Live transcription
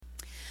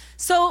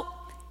So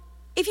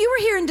if you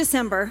were here in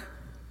December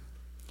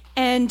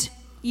and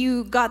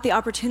you got the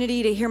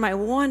opportunity to hear my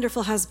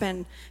wonderful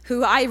husband,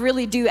 who I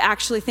really do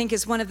actually think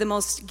is one of the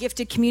most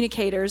gifted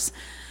communicators,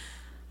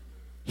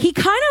 he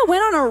kind of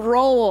went on a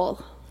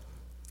roll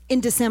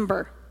in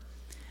December.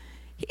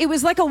 It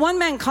was like a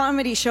one-man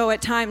comedy show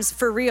at times,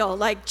 for real,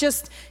 like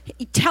just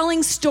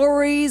telling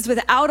stories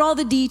without all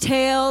the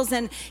details.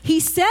 And he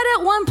said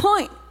at one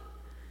point,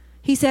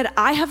 he said,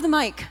 "I have the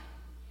mic,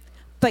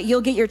 but you'll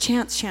get your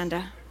chance,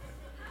 Shanda."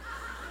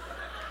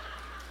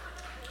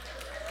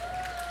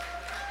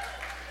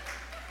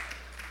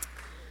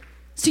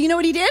 So you know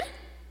what he did?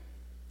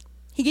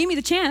 He gave me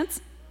the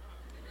chance.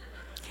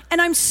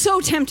 And I'm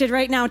so tempted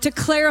right now to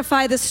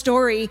clarify the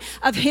story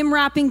of him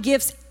wrapping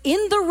gifts in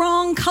the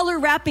wrong color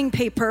wrapping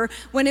paper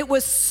when it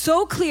was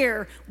so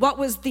clear what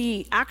was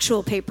the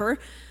actual paper.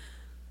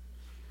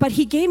 But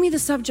he gave me the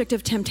subject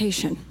of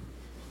temptation.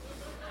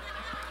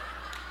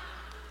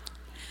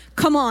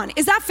 Come on,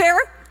 is that fair?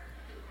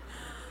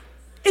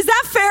 Is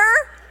that fair?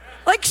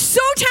 Like, so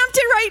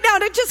tempted right now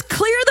to just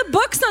clear the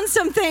books on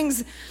some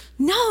things.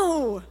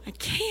 No, I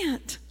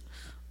can't.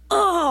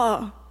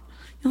 Oh,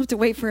 you'll have to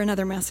wait for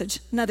another message,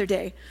 another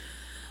day.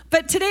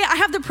 But today I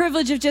have the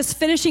privilege of just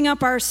finishing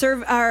up our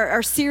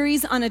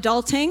series on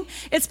adulting.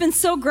 It's been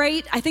so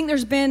great. I think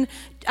there's been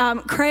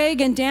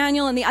Craig and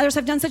Daniel and the others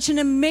have done such an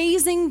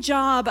amazing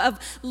job of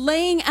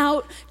laying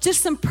out just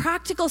some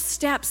practical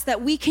steps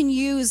that we can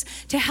use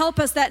to help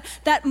us,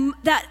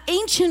 that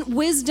ancient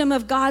wisdom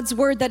of God's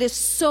word that is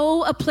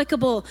so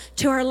applicable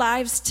to our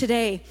lives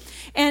today.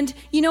 And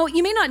you know,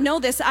 you may not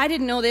know this, I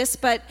didn't know this,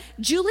 but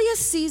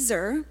Julius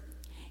Caesar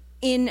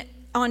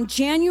on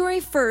January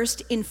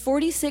 1st in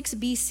 46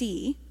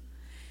 BC,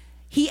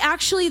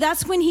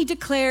 that's when he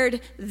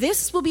declared,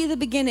 this will be the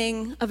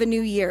beginning of a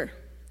new year.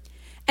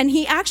 And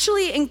he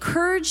actually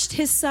encouraged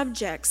his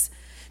subjects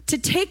to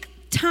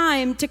take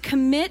time to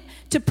commit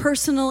to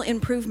personal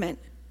improvement.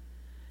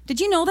 Did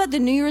you know that the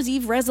New Year's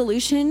Eve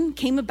resolution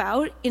came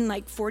about in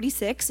like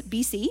 46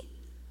 BC?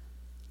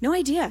 No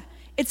idea.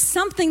 It's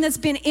something that's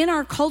been in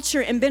our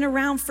culture and been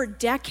around for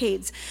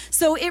decades.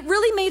 So it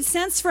really made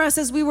sense for us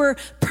as we were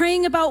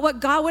praying about what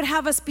God would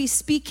have us be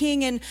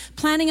speaking and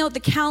planning out the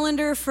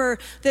calendar for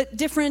the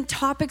different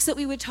topics that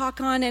we would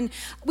talk on. And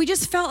we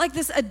just felt like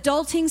this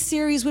adulting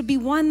series would be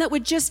one that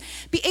would just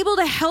be able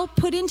to help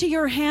put into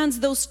your hands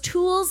those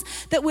tools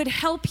that would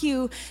help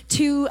you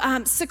to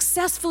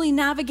successfully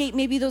navigate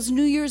maybe those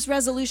New Year's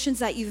resolutions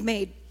that you've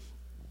made.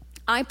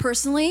 I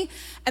personally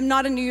am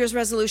not a New Year's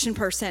resolution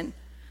person.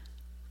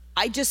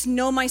 I just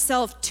know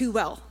myself too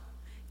well,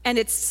 and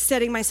it's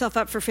setting myself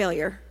up for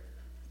failure,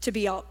 to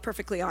be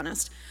perfectly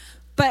honest.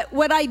 But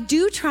what I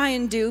do try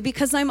and do,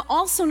 because I'm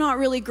also not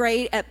really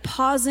great at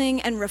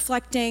pausing and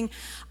reflecting,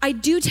 I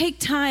do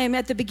take time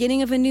at the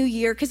beginning of a new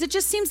year, because it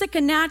just seems like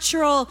a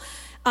natural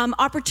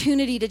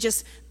opportunity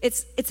to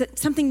it's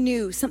something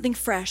new, something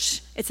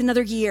fresh. It's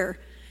another year,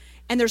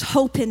 and there's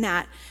hope in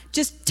that.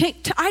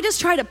 I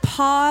just try to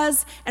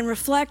pause and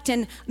reflect,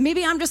 and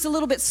maybe I'm just a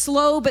little bit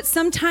slow, but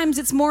sometimes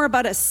it's more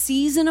about a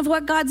season of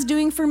what God's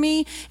doing for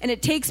me, and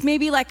it takes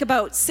maybe like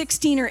about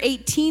 16 or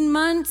 18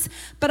 months,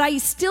 but I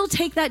still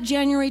take that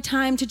January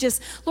time to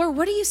just, Lord,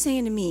 what are you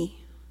saying to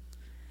me?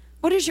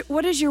 What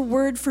is your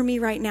word for me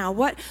right now?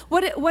 What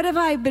have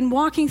I been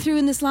walking through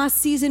in this last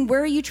season?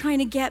 Where are you trying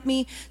to get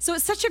me? So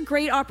it's such a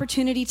great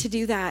opportunity to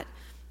do that.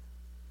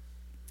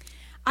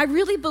 I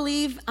really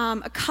believe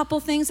a couple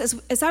things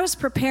as I was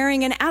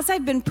preparing and as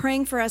I've been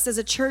praying for us as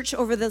a church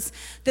over this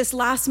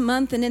last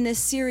month and in this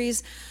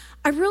series,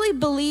 I really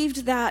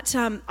believed that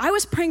I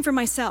was praying for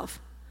myself.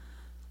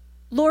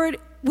 Lord,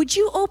 would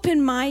you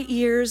open my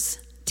ears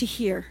to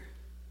hear?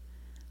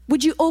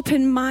 Would you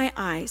open my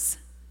eyes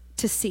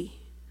to see?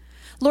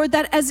 Lord,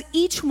 that as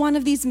each one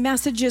of these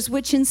messages,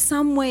 which in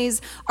some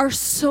ways are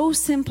so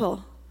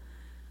simple,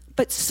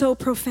 but so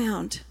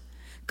profound,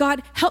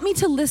 God, help me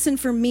to listen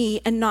for me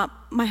and not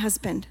my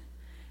husband.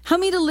 Help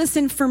me to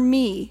listen for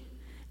me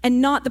and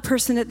not the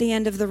person at the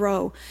end of the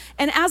row.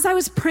 And as I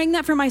was praying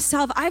that for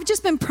myself, I've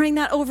just been praying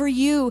that over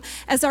you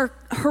as our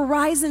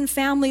Horizon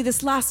family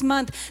this last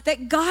month,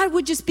 that God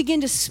would just begin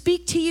to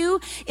speak to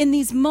you in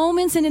these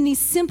moments and in these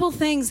simple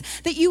things,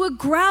 that you would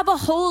grab a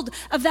hold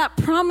of that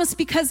promise,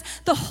 because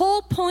the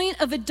whole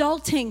point of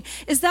adulting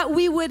is that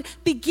we would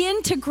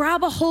begin to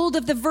grab a hold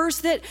of the verse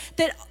that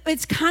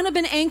it's kind of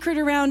been anchored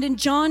around in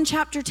John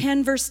chapter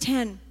 10, verse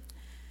 10.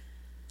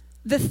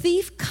 The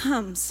thief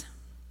comes,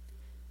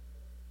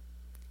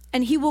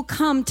 and he will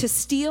come to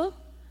steal,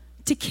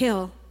 to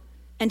kill,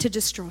 and to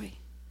destroy.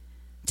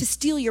 To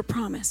steal your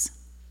promise.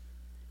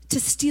 To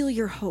steal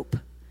your hope.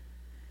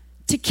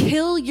 To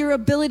kill your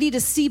ability to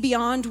see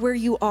beyond where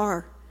you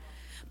are.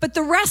 But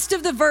the rest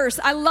of the verse,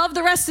 I love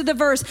the rest of the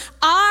verse.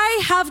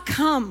 I have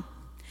come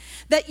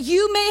that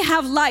you may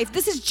have life.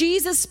 This is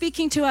Jesus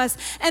speaking to us.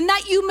 And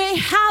that you may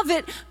have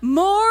it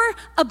more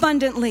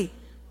abundantly.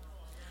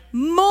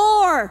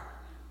 More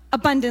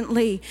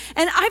abundantly.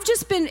 And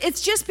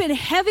it's just been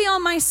heavy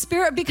on my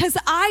spirit because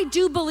I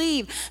do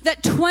believe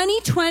that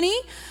 2020,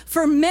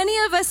 for many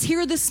of us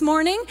here this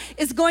morning,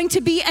 is going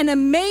to be an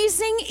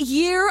amazing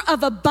year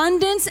of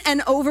abundance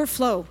and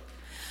overflow.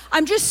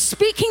 I'm just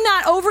speaking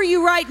that over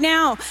you right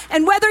now.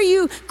 And whether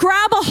you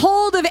grab a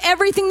hold of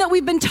everything that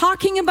we've been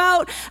talking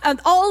about,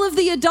 all of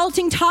the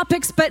adulting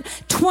topics, but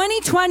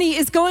 2020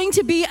 is going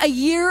to be a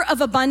year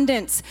of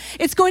abundance.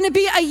 It's going to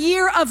be a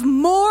year of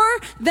more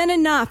than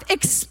enough,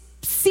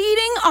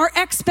 exceeding our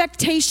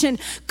expectation,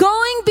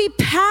 going be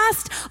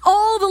past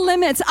all the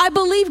limits. I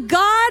believe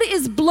God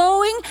is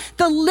blowing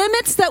the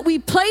limits that we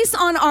place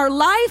on our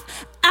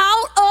life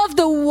out of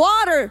the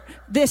water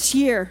this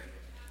year.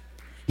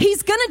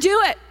 He's gonna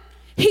do it.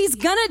 He's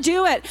gonna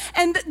do it.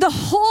 And the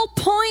whole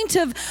point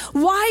of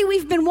why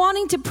we've been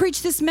wanting to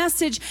preach this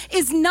message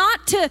is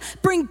not to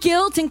bring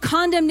guilt and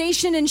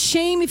condemnation and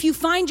shame if you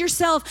find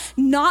yourself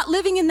not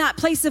living in that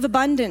place of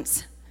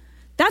abundance.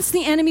 That's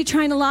the enemy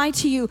trying to lie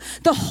to you.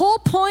 The whole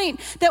point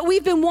that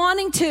we've been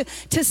wanting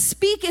to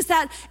speak is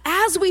that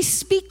as we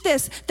speak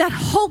this, that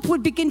hope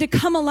would begin to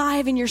come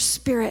alive in your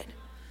spirit.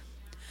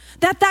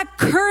 That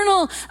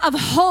kernel of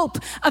hope,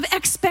 of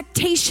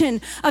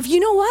expectation, of, you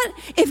know what?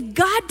 If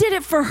God did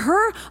it for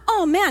her,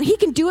 oh man, he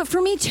can do it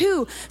for me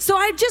too. So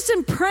I just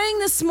am praying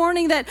this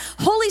morning that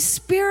Holy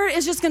Spirit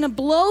is just gonna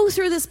blow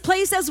through this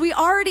place as we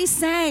already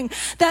sang,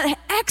 that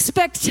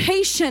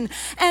expectation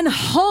and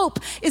hope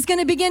is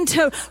gonna begin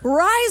to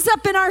rise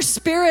up in our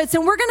spirits,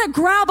 and we're gonna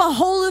grab a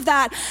hold of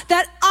that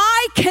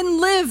I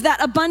can live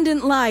that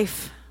abundant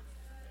life.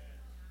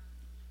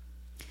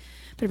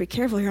 Better be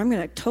careful here, I'm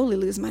gonna totally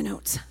lose my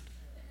notes.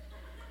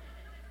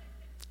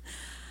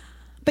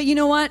 But you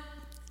know what?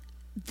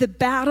 The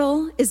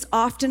battle is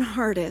often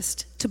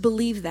hardest to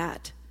believe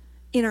that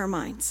in our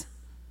minds.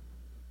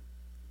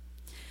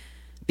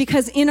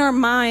 Because in our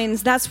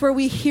minds, that's where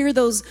we hear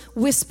those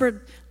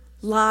whispered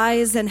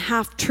lies and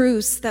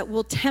half-truths that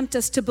will tempt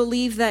us to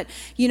believe that,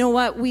 you know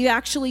what, we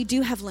actually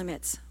do have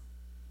limits.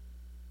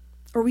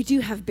 Or we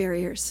do have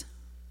barriers.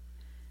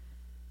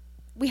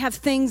 We have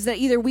things that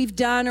either we've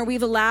done or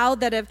we've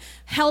allowed that have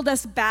held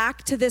us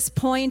back to this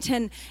point,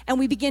 and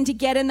we begin to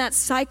get in that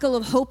cycle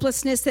of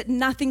hopelessness that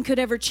nothing could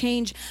ever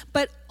change.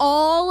 But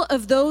all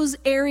of those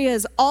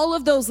areas, all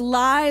of those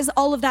lies,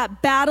 all of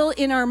that battle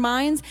in our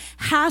minds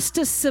has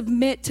to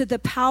submit to the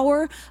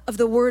power of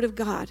the Word of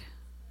God.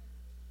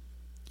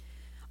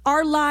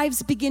 Our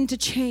lives begin to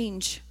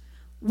change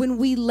when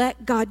we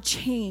let God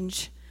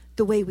change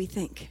the way we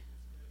think.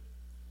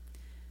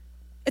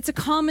 It's a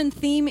common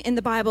theme in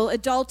the Bible,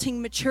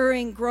 adulting,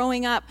 maturing,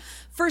 growing up.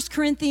 1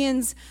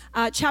 Corinthians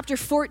chapter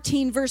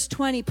 14, verse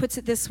 20 puts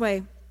it this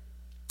way.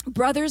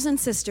 Brothers and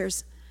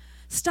sisters,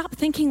 stop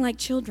thinking like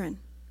children.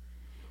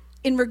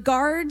 In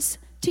regards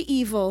to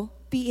evil,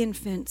 be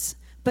infants,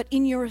 but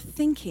in your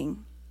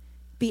thinking,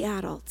 be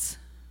adults.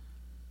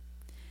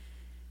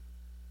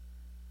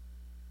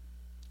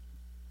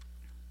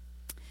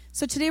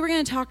 So today we're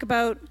going to talk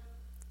about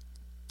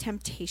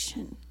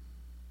temptation.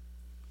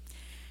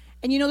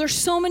 And you know, there's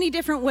so many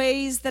different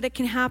ways that it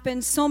can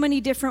happen, so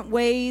many different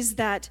ways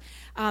that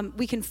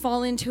we can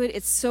fall into it.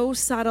 It's so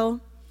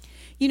subtle.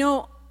 You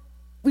know,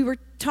 we were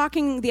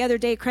talking the other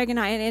day, Craig and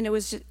I, and it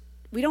was just,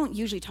 we don't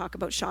usually talk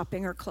about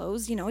shopping or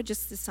clothes, you know, it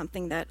just is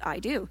something that I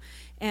do.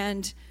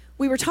 And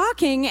we were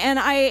talking, and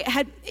I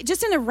had,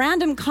 just in a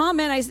random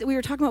comment, we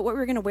were talking about what we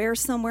were going to wear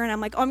somewhere, and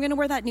I'm like, oh, I'm going to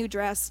wear that new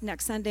dress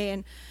next Sunday.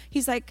 And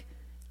he's like,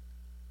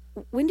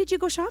 when did you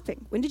go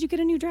shopping? When did you get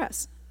a new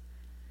dress?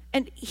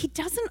 And he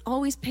doesn't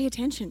always pay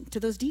attention to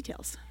those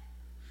details.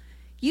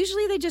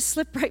 Usually they just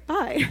slip right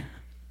by.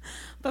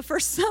 But for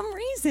some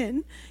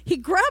reason, he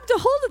grabbed a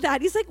hold of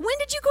that. He's like, when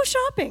did you go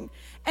shopping?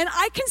 And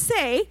I can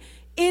say,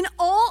 in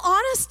all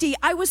honesty,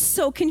 I was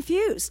so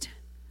confused.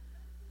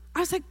 I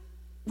was like,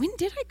 when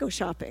did I go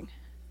shopping?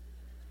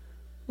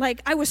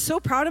 Like, I was so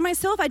proud of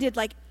myself. I did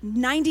like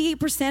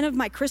 98% of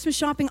my Christmas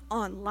shopping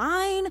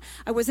online.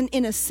 I wasn't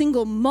in a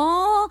single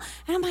mall.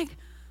 And I'm like,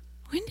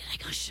 when did I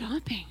go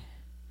shopping?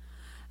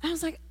 I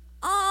was like,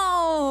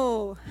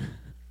 oh,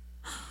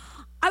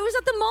 I was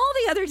at the mall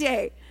the other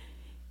day.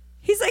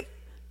 He's like,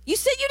 you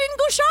said you didn't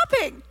go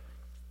shopping.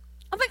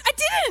 I'm like, I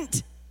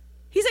didn't.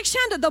 He's like,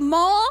 Shanda, the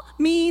mall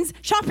means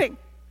shopping.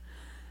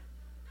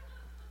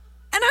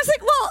 And I was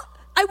like, well,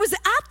 I was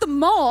at the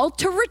mall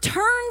to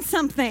return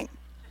something.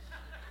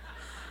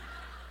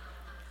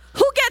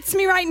 Who gets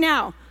me right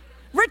now?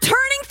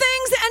 Returning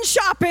things and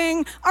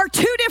shopping are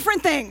two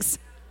different things,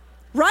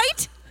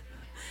 right?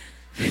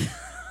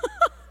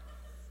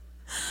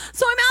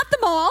 So I'm at the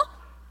mall,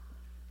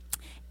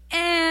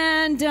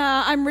 and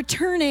I'm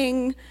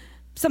returning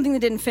something that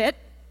didn't fit,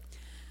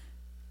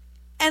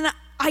 and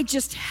I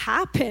just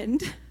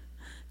happened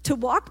to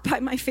walk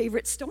by my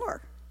favorite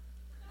store.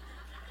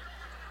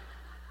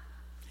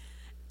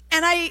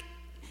 And I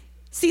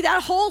see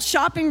that whole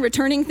shopping,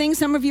 returning thing.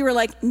 Some of you are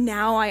like,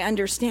 now I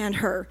understand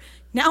her.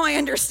 Now I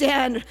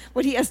understand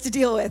what he has to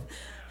deal with.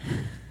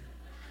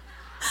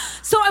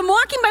 So I'm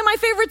walking by my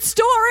favorite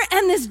store,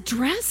 and this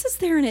dress is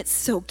there, and it's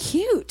so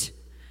cute.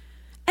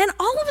 And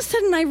all of a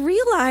sudden I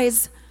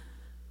realize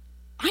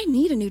I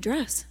need a new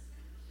dress.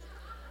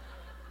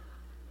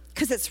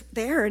 Because it's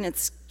there and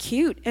it's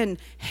cute. And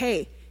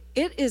hey,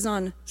 it is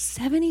on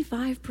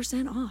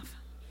 75% off.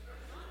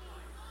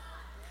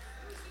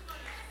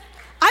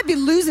 I'd be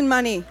losing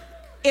money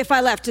if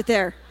I left it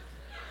there.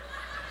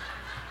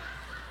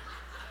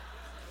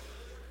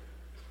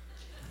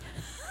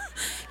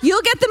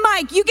 You'll get the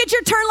mic. You get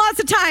your turn lots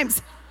of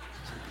times.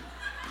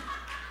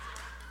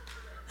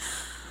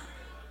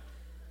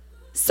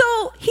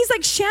 So he's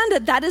like,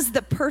 Shanda, that is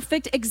the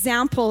perfect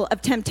example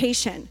of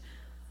temptation.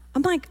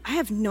 I'm like, I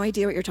have no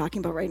idea what you're talking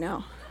about right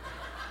now.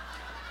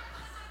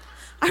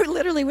 I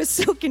literally was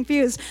so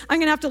confused. I'm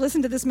going to have to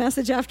listen to this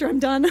message after I'm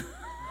done.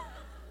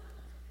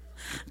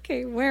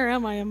 Okay, where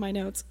am I in my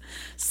notes?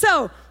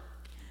 So,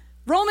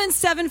 Romans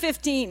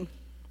 7:15,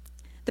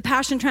 the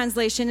Passion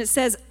Translation, it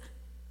says,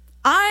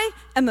 I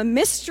am a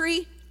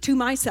mystery to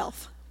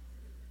myself.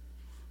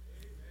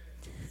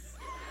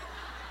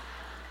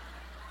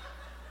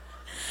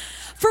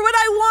 For what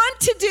I want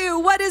to do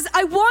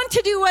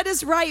what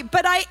is right,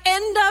 but I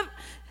end up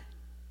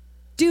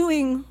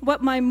doing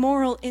what my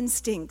moral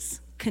instincts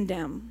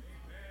condemn.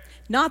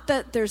 Not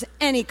that there's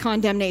any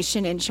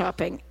condemnation in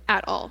shopping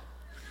at all,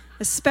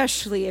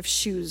 especially if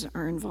shoes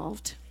are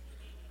involved.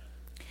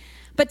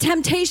 But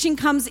temptation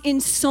comes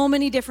in so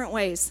many different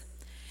ways.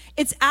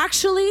 It's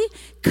actually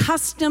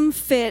custom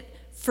fit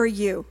for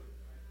you.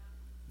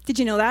 Did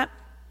you know that?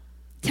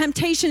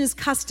 Temptation is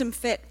custom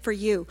fit for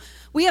you.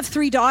 We have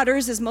 3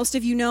 daughters, as most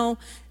of you know.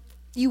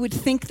 You would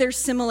think there's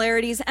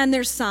similarities, and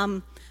there's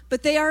some,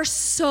 but they are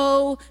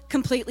so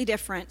completely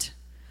different.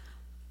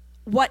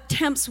 What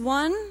tempts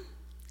one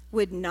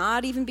would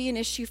not even be an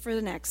issue for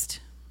the next.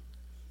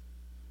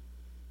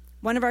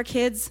 One of our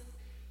kids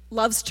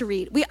loves to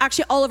read.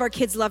 All of our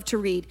kids love to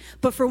read.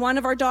 But for one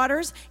of our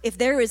daughters, if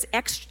there is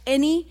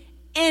any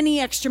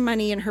extra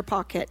money in her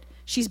pocket,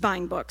 she's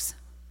buying books.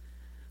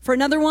 For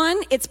another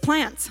one, it's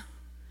plants.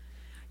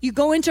 You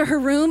go into her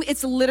room,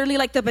 it's literally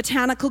like the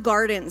botanical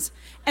gardens.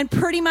 And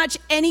pretty much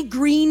any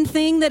green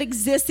thing that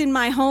exists in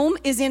my home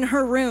is in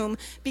her room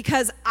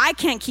because I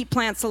can't keep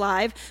plants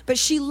alive, but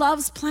she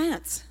loves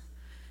plants.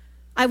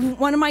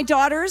 One of my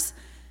daughters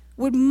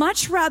would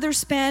much rather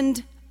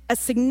spend a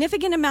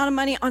significant amount of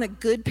money on a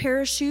good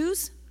pair of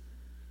shoes,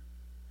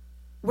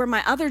 where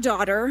my other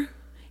daughter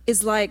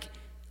is like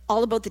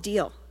all about the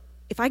deal.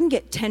 If I can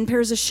get 10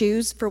 pairs of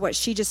shoes for what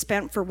she just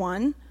spent for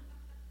one,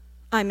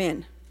 I'm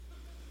in.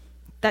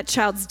 That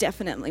child's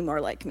definitely more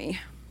like me.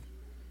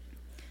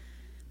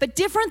 But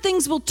different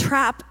things will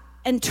trap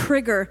and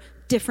trigger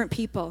different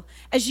people.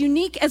 As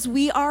unique as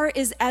we are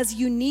is as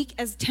unique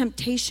as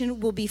temptation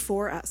will be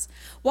for us.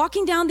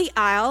 Walking down the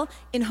aisle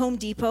in Home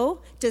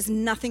Depot does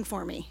nothing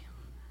for me.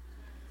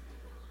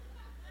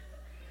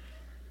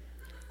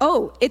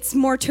 Oh, it's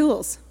more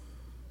tools.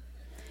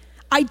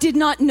 I did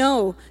not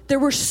know there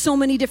were so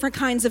many different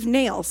kinds of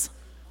nails.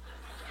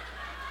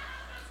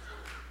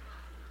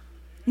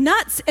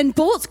 Nuts and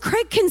bolts.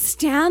 Craig can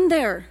stand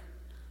there.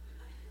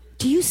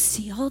 Do you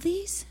see all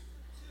these?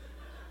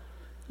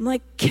 I'm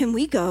like, can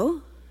we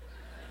go?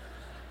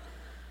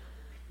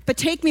 But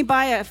take me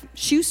by a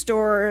shoe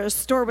store or a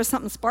store with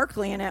something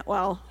sparkly in it.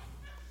 Well,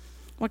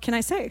 what can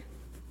I say?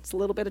 It's a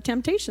little bit of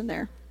temptation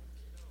there.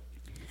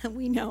 And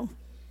we know.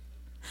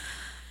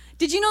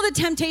 Did you know that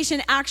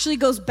temptation actually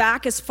goes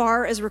back as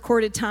far as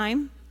recorded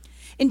time?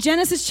 In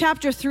Genesis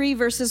chapter 3,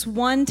 verses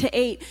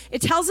 1-8,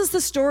 it tells us the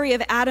story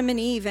of Adam and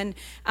Eve and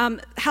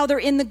how they're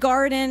in the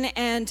garden,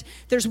 and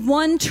there's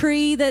one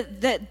tree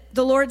that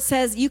the Lord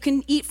says, you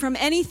can eat from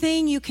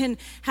anything, you can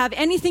have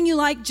anything you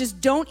like, just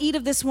don't eat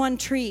of this one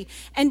tree.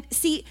 And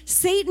see,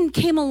 Satan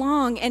came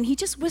along and he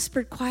just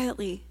whispered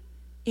quietly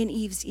in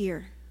Eve's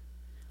ear.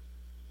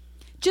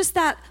 Just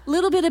that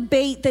little bit of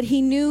bait that he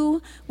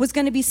knew was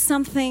going to be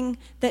something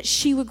that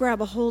she would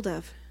grab a hold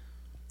of.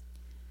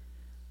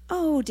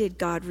 Oh, did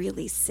God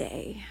really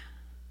say?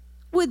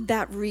 Would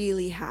that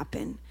really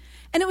happen?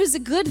 And it was a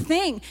good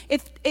thing,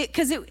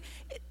 because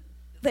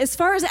as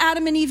far as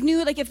Adam and Eve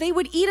knew, like if they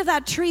would eat of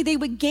that tree, they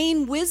would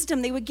gain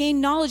wisdom, they would gain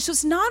knowledge. So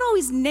it's not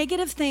always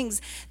negative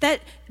things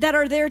that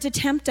are there to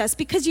tempt us,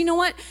 because you know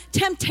what?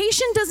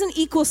 Temptation doesn't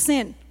equal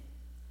sin.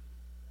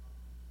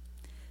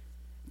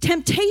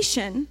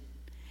 Temptation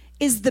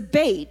is the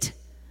bait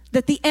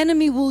that the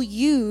enemy will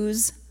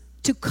use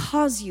to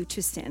cause you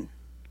to sin.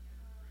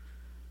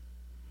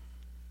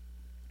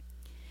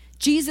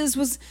 Jesus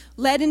was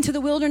led into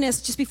the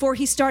wilderness just before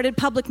he started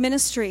public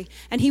ministry,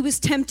 and he was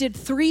tempted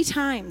 3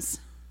 times.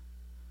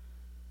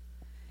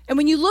 And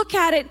when you look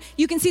at it,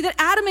 you can see that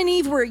Adam and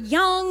Eve were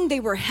young, they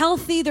were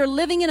healthy, they're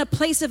living in a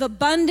place of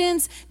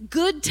abundance,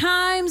 good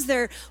times,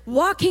 they're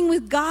walking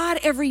with God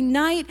every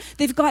night,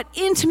 they've got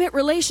intimate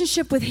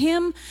relationship with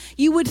him.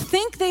 You would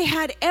think they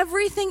had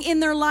everything in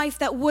their life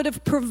that would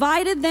have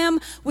provided them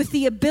with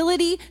the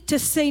ability to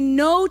say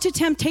no to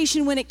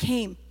temptation when it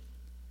came.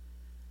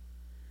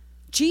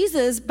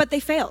 But they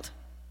failed.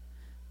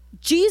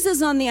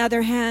 Jesus, on the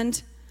other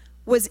hand,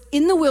 was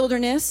in the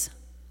wilderness,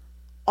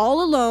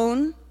 all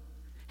alone,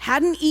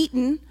 hadn't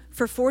eaten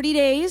for 40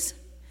 days.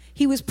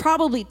 He was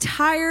probably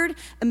tired,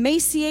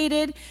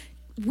 emaciated,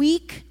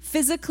 weak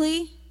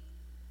physically.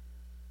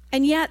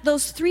 And yet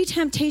those 3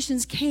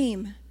 temptations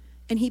came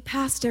and he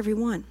passed every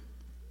one.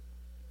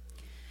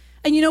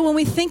 And when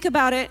we think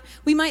about it,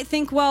 we might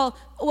think, well,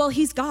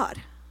 he's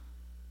God.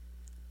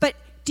 But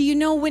do you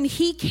know when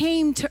he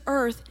came to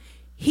earth,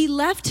 he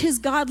left his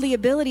godly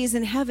abilities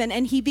in heaven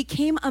and he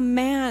became a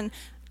man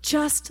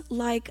just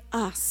like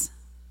us.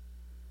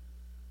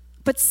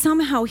 But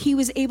somehow he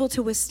was able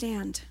to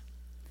withstand.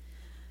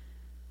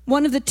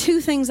 One of the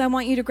 2 things I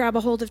want you to grab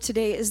a hold of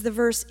today is the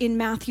verse in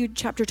Matthew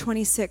chapter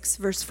 26,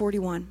 verse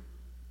 41.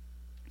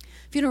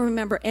 If you don't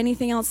remember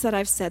anything else that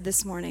I've said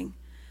this morning,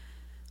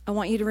 I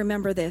want you to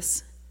remember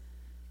this,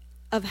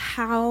 of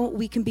how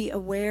we can be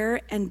aware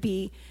and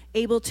be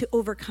able to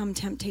overcome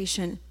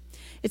temptation.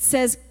 It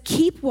says,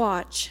 keep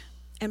watch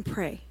and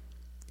pray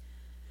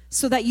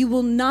so that you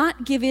will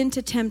not give in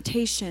to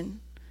temptation,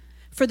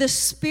 for the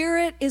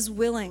spirit is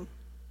willing.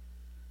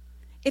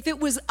 If it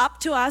was up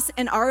to us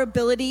and our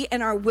ability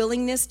and our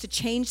willingness to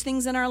change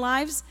things in our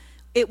lives,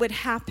 it would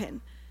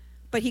happen.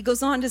 But he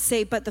goes on to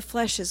say, but the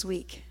flesh is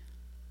weak.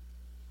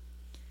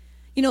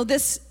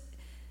 This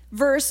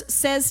verse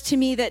says to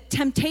me that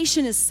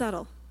temptation is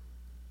subtle.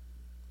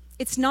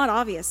 It's not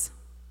obvious.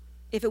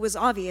 If it was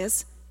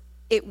obvious,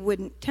 it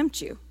wouldn't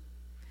tempt you.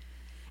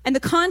 And the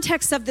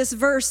context of this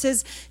verse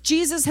is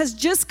Jesus has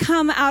just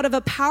come out of a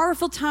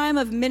powerful time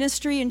of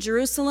ministry in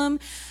Jerusalem.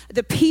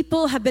 The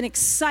people have been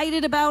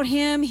excited about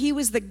him. He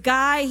was the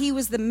guy, he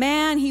was the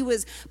man, he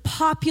was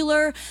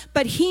popular,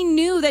 but he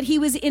knew that he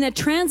was in a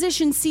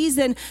transition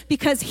season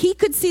because he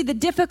could see the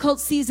difficult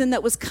season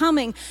that was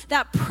coming,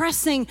 that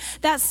pressing,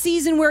 that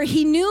season where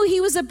he knew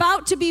he was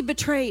about to be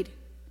betrayed.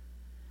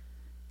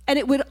 And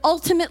it would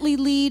ultimately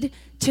lead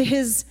to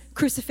his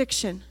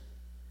crucifixion.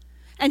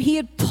 And he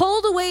had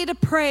pulled away to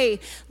pray,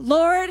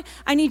 Lord,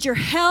 I need your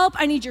help.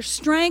 I need your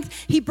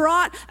strength. He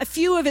brought a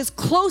few of his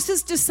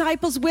closest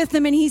disciples with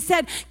him and he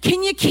said,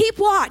 can you keep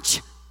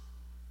watch?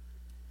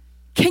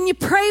 Can you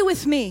pray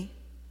with me?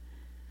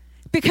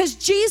 Because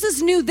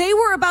Jesus knew they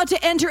were about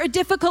to enter a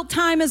difficult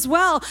time as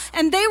well.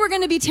 And they were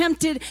going to be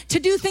tempted to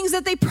do things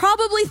that they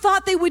probably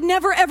thought they would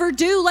never ever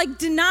do, like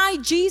deny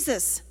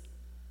Jesus.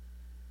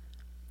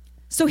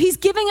 So he's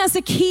giving us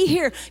a key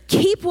here.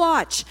 Keep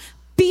watch.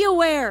 Be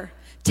aware.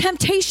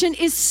 Temptation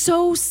is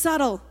so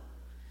subtle.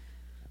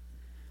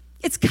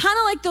 It's kind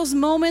of like those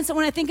moments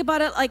when I think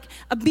about it, like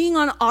being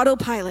on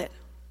autopilot.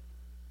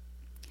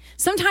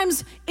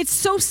 Sometimes it's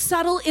so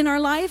subtle in our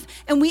life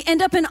and we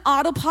end up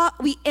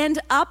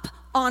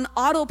on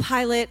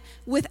autopilot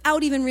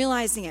without even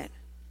realizing it.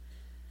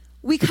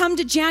 We come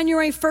to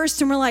January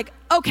 1st and we're like,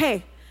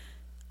 okay,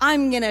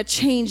 I'm going to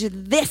change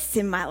this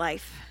in my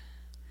life.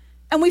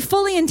 And we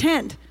fully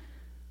intend,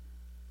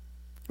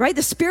 right?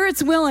 The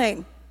Spirit's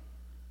willing.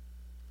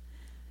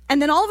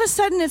 And then all of a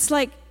sudden, it's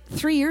like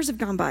 3 years have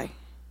gone by.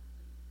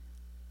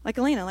 Like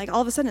Elena, like all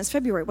of a sudden it's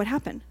February. What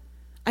happened?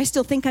 I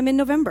still think I'm in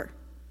November.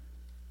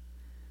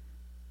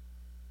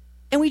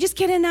 And we just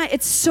get in that,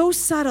 it's so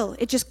subtle.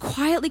 It just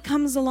quietly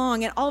comes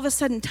along and all of a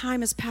sudden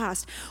time has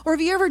passed. Or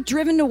have you ever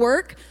driven to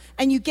work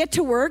and you get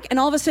to work and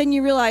all of a sudden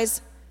you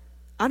realize,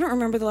 I don't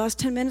remember the last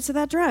 10 minutes of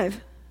that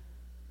drive.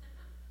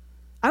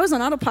 I was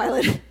on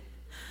autopilot.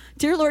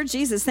 Dear Lord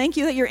Jesus, thank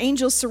you that your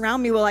angels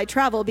surround me while I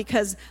travel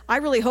because I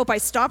really hope I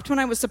stopped when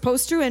I was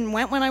supposed to and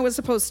went when I was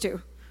supposed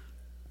to.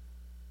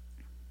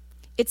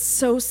 It's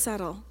so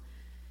subtle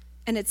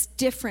and it's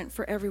different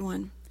for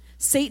everyone.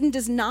 Satan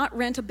does not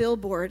rent a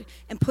billboard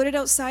and put it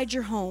outside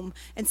your home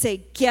and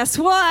say, guess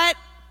what?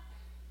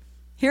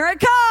 Here I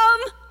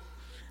come.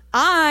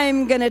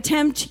 I'm going to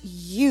tempt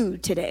you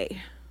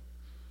today.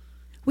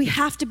 We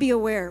have to be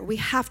aware. We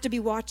have to be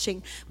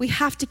watching. We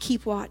have to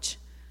keep watch.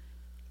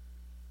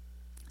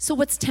 So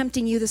what's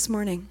tempting you this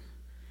morning?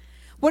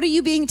 What are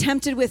you being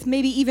tempted with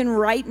maybe even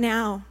right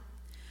now?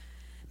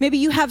 Maybe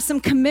you have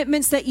some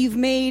commitments that you've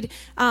made.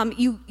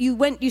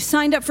 You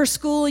signed up for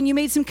school and you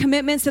made some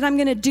commitments that I'm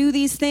going to do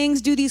these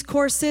things, do these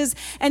courses.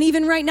 And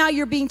even right now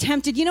you're being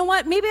tempted. You know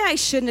what? Maybe I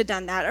shouldn't have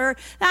done that, or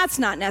that's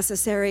not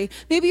necessary.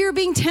 Maybe you're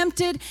being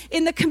tempted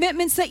in the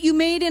commitments that you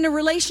made in a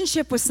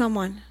relationship with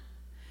someone.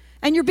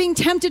 And you're being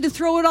tempted to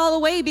throw it all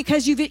away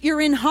because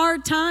you're in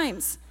hard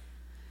times.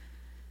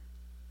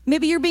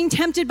 Maybe you're being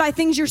tempted by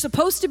things you're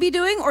supposed to be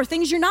doing or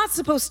things you're not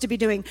supposed to be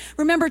doing.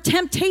 Remember,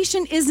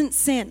 temptation isn't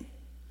sin,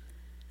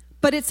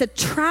 but it's a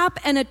trap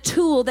and a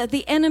tool that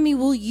the enemy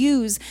will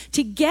use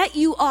to get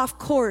you off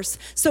course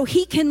so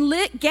he can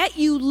get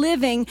you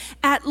living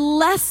at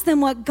less than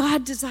what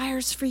God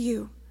desires for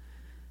you.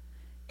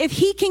 If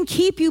he can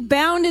keep you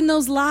bound in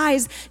those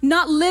lies,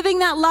 not living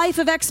that life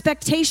of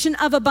expectation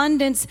of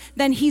abundance,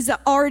 then he's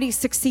already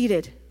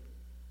succeeded.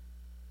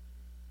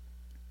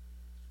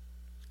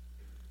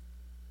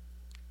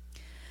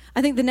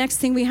 I think the next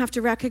thing we have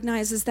to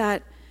recognize is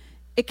that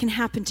it can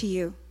happen to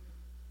you.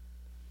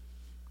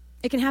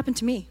 It can happen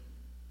to me.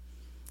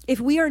 If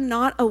we are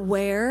not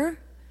aware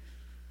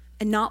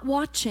and not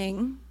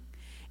watching,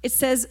 it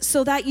says,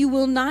 so that you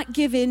will not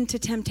give in to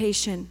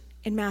temptation.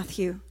 in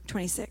Matthew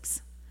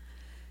 26.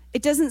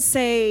 It doesn't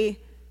say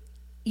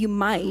you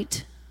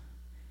might.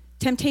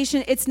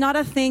 Temptation, it's not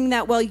a thing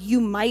that, well, you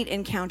might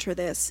encounter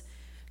this.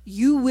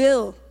 You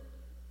will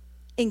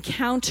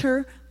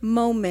encounter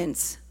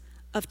moments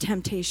of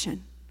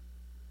temptation.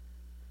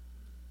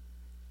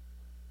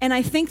 And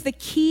I think the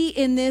key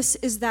in this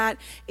is that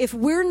if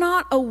we're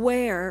not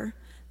aware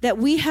that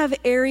we have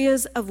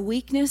areas of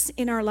weakness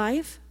in our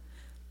life,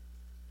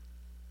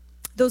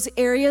 those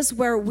areas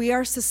where we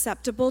are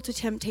susceptible to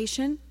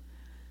temptation,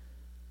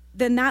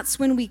 then that's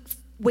when we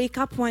wake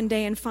up one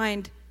day and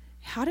find,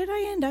 how did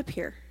I end up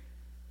here?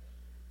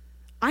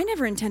 I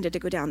never intended to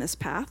go down this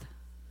path.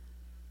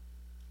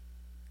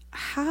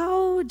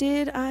 How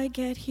did I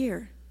get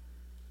here?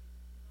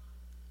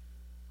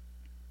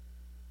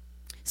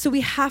 So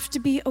we have to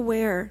be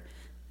aware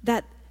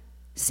that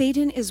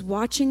Satan is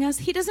watching us.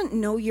 He doesn't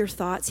know your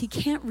thoughts. He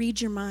can't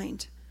read your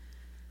mind.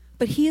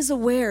 But he is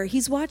aware.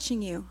 He's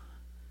watching you.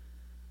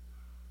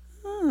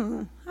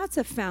 Oh, that's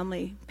a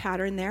family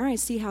pattern there. I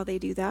see how they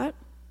do that.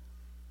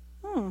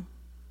 Oh,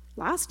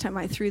 last time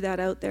I threw that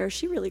out there,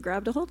 she really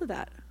grabbed a hold of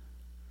that.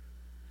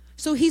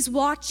 So he's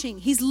watching.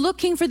 He's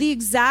looking for the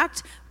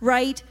exact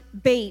right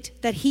bait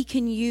that he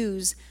can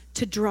use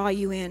to draw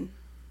you in.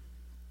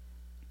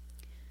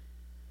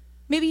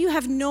 Maybe you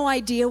have no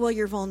idea why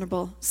you're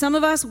vulnerable. Some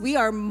of us, we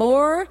are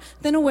more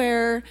than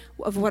aware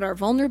of what our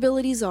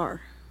vulnerabilities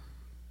are.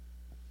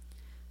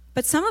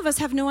 But some of us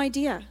have no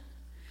idea.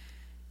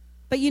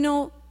 But you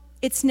know,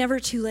 it's never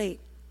too late.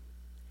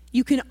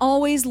 You can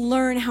always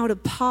learn how to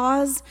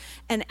pause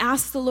and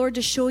ask the Lord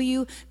to show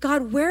you,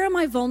 God, where am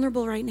I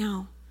vulnerable right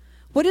now?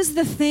 What is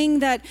the thing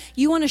that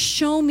you want to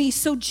show me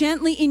so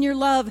gently in your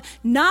love,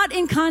 not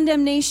in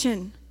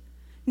condemnation?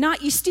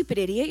 Not, you stupid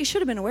idiot, you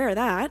should have been aware of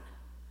that.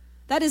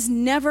 That is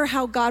never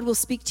how God will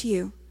speak to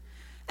you.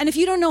 And if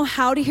you don't know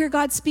how to hear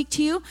God speak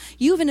to you,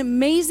 you have an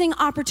amazing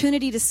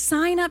opportunity to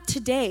sign up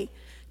today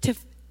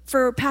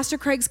for Pastor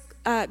Craig's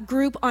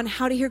group on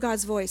how to hear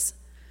God's voice.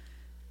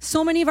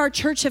 So many of our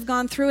church have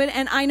gone through it,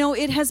 and I know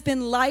it has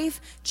been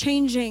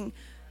life-changing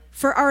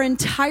for our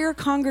entire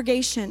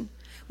congregation.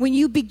 When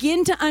you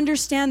begin to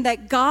understand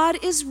that God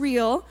is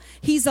real,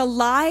 he's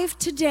alive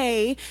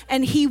today,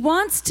 and he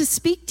wants to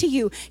speak to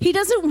you. He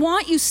doesn't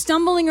want you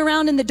stumbling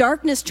around in the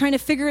darkness trying to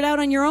figure it out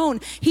on your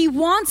own. He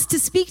wants to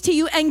speak to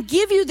you and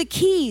give you the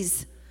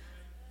keys.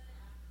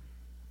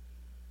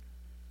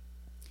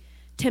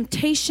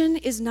 Temptation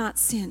is not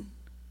sin.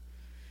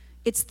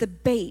 It's the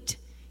bait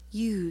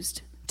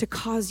used to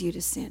cause you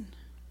to sin.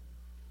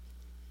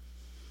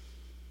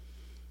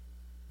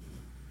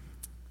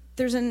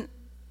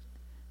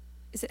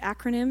 Is it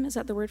acronym? Is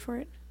that the word for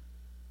it?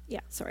 Yeah,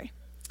 sorry.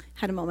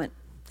 Had a moment.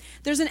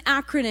 There's an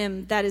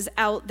acronym that is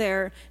out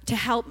there to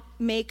help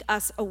make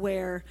us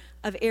aware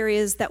of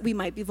areas that we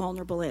might be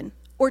vulnerable in,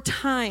 or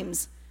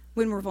times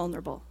when we're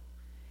vulnerable.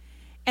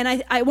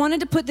 And I wanted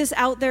to put this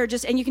out there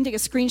and you can take a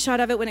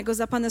screenshot of it when it goes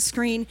up on the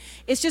screen.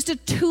 It's just a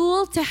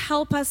tool to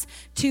help us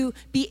to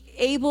be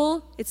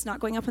able, it's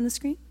not going up on the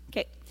screen?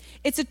 Okay.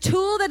 It's a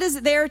tool that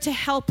is there to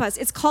help us.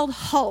 It's called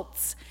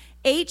HALTS,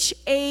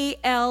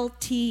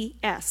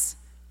 HALTS.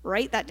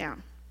 Write that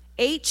down.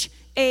 HALTS.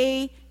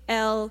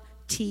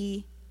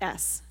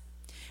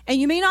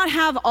 And you may not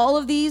have all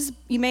of these.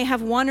 You may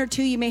have one or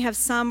two. You may have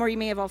some, or you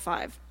may have all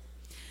five.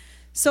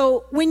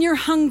 So when you're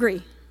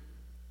hungry,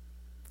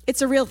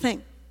 it's a real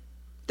thing.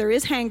 There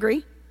is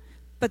hangry,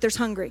 but there's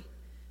hungry.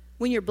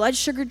 When your blood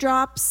sugar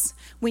drops,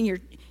 when you're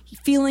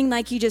feeling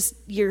like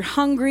you're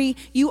hungry,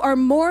 you are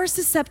more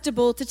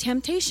susceptible to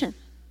temptation.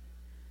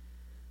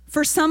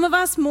 For some of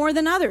us, more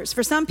than others.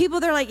 For some people,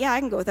 they're like, yeah, I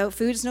can go without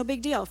food. It's no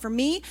big deal. For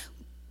me,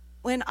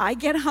 when I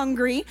get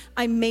hungry,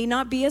 I may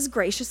not be as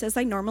gracious as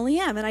I normally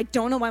am. And I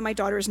don't know why my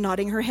daughter is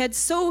nodding her head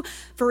so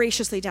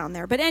voraciously down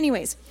there. But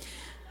anyways,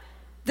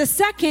 the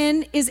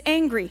second is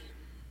angry.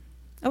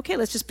 Okay,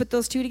 let's just put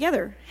those two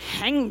together.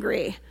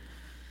 Hangry.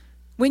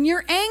 When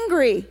you're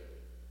angry,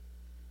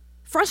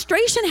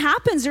 frustration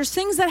happens. There's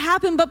things that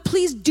happen, but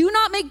please do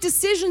not make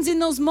decisions in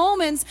those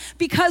moments,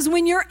 because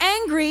when you're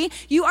angry,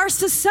 you are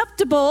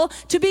susceptible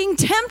to being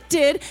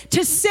tempted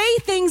to say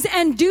things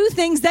and do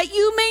things that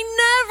you may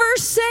never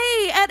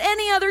say at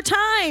any other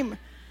time.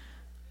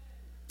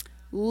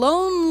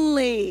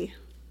 Lonely.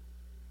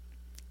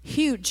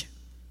 Huge.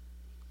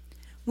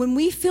 When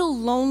we feel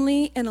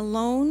lonely and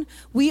alone,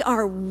 we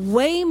are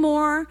way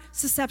more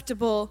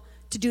susceptible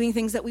to doing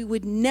things that we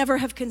would never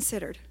have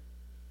considered.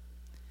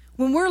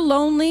 When we're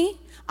lonely,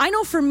 I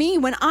know for me,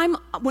 when I'm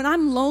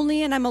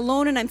lonely and I'm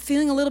alone and I'm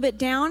feeling a little bit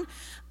down,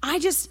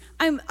 I'm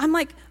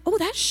like, oh,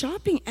 that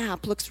shopping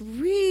app looks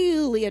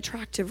really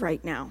attractive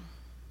right now.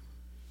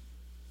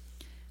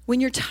 When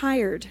you're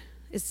tired,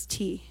 it's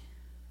T.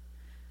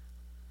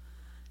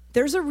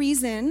 There's a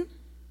reason,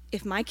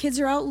 if my kids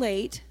are out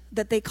late,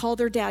 that they call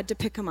their dad to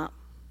pick them up.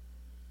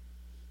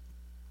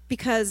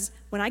 Because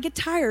when I get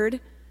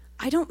tired,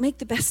 I don't make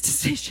the best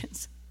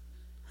decisions.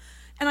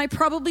 And I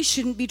probably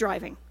shouldn't be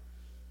driving.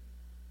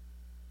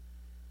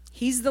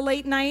 He's the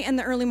late night and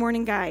the early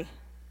morning guy.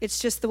 It's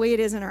just the way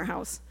it is in our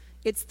house.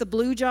 It's the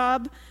blue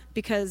job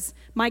because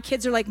my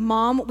kids are like,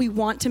 Mom, we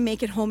want to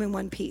make it home in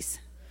one piece.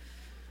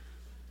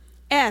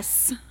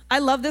 S, I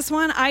love this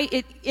one.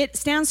 It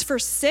stands for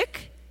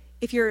sick.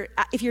 If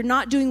you're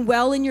not doing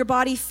well in your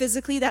body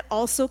physically, that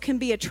also can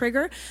be a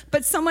trigger.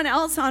 But someone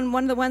else on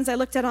one of the ones I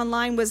looked at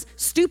online was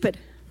stupid.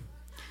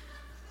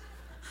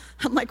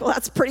 I'm like, well,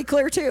 that's pretty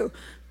clear too.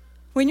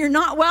 When you're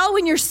not well,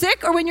 when you're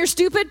sick, or when you're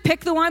stupid, pick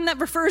the one that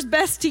refers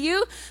best to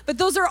you. But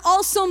those are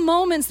also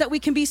moments that we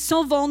can be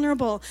so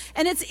vulnerable.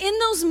 And it's in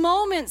those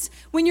moments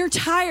when you're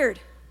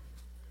tired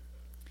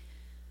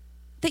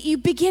that you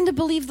begin to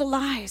believe the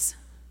lies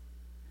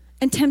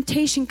and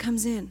temptation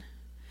comes in.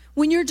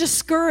 When you're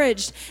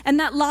discouraged and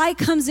that lie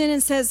comes in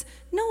and says,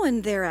 no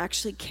one there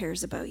actually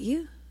cares about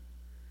you.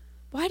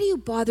 Why do you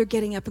bother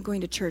getting up and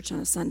going to church on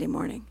a Sunday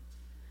morning?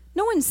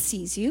 No one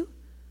sees you.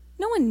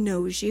 No one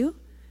knows you.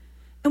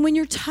 And when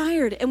you're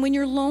tired and when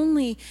you're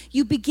lonely,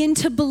 you begin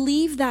to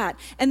believe that.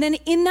 And then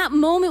in that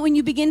moment when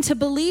you begin to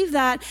believe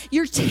that,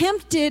 you're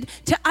tempted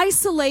to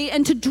isolate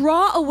and to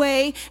draw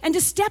away and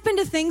to step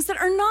into things that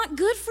are not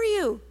good for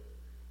you.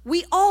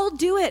 We all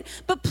do it.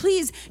 But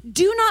please,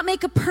 do not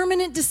make a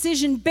permanent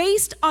decision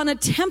based on a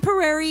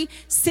temporary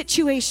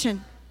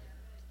situation.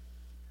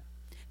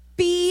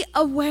 Be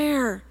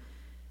aware.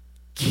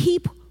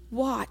 Keep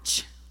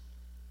watch,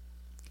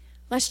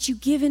 lest you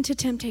give into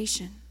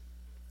temptation.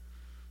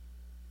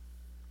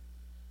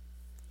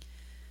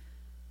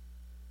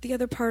 The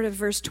other part of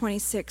verse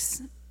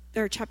 26,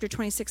 or chapter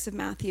 26 of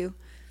Matthew,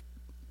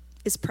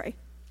 is pray.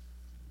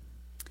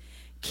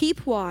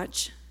 Keep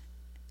watch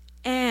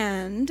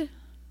and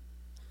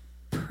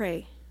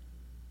pray,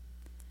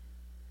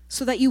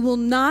 so that you will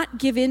not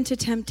give in to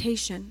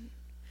temptation.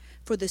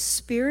 For the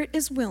spirit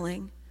is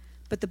willing,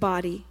 but the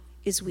body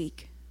is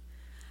weak.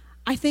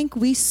 I think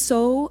we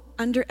so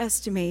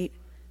underestimate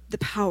the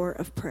power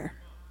of prayer.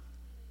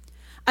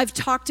 I've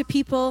talked to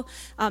people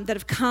that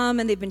have come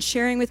and they've been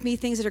sharing with me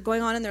things that are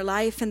going on in their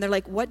life, and they're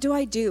like, what do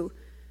I do?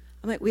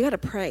 I'm like, we got to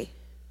pray.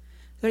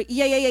 They're like,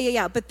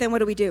 yeah, but then what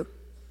do we do?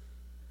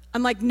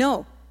 I'm like,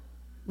 no,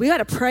 we got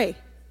to pray.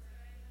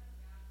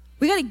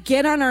 We got to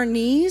get on our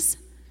knees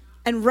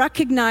and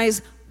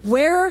recognize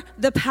where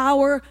the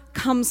power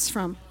comes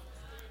from.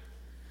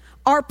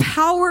 Our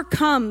power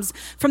comes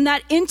from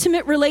that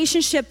intimate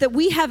relationship that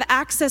we have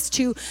access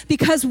to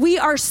because we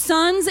are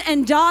sons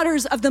and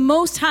daughters of the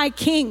Most High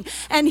King.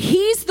 And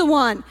He's the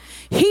one.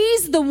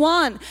 He's the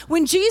one.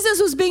 When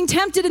Jesus was being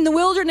tempted in the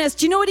wilderness,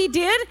 do you know what He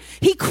did?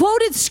 He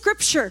quoted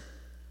Scripture.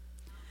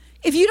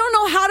 If you don't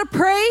know how to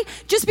pray,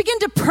 just begin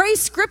to pray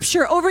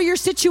Scripture over your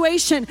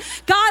situation.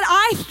 God,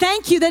 I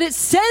thank you that it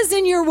says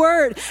in your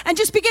word, and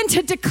just begin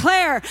to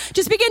declare,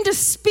 just begin to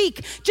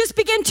speak, just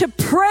begin to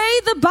pray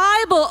the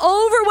Bible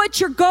over what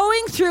you're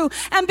going through.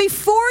 And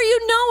before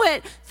you know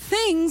it,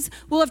 things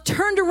will have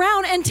turned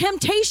around and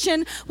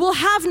temptation will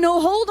have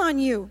no hold on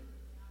you.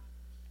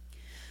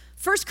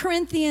 1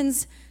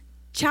 Corinthians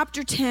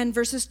chapter 10,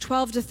 verses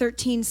 12 to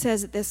 13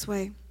 says it this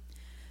way.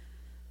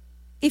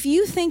 If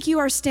you think you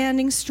are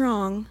standing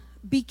strong,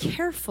 be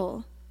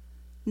careful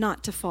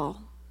not to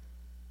fall.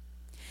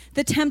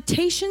 The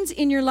temptations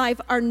in your life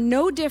are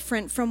no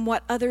different from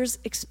what others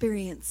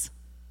experience.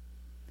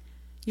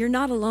 You're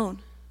not alone.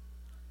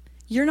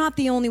 You're not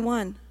the only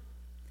one.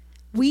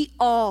 We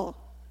all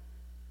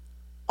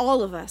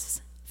of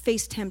us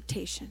face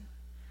temptation.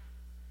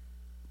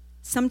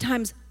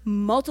 Sometimes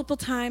multiple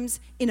times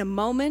in a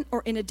moment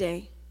or in a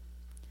day.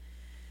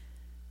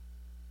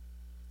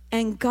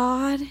 And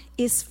God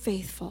is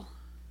faithful.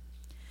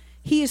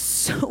 He is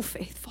so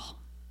faithful.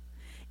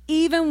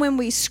 Even when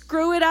we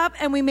screw it up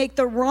and we make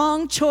the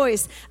wrong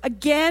choice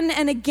again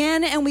and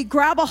again and we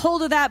grab a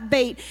hold of that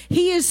bait,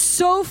 He is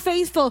so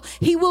faithful.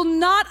 He will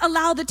not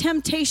allow the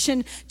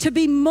temptation to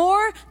be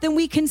more than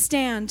we can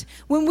stand.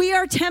 When we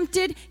are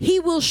tempted, He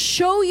will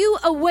show you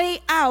a way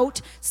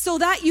out so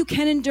that you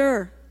can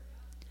endure.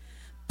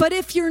 But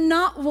if you're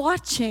not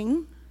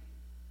watching,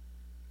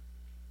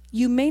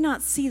 you may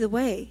not see the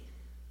way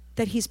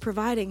that He's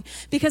providing.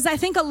 Because I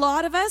think a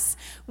lot of us,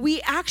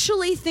 we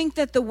actually think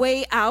that the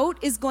way out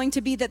is going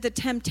to be that the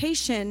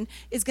temptation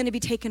is going to be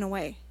taken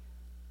away.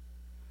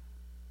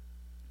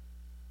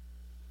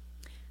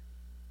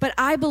 But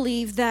I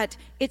believe that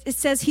it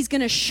says He's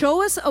going to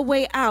show us a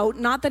way out,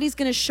 not that He's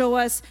going to show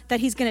us that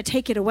He's going to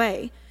take it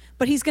away,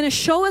 but He's going to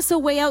show us a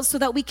way out so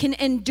that we can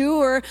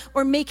endure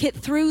or make it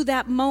through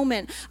that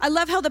moment. I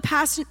love how the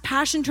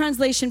Passion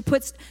Translation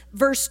puts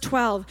verse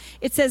 12.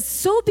 It says,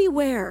 so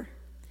beware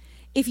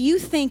if you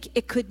think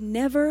it could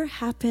never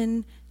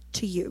happen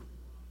to you,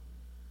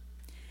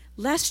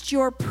 lest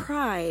your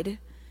pride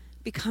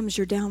becomes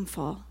your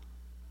downfall.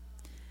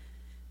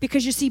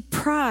 Because you see,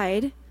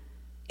 pride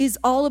is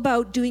all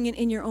about doing it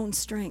in your own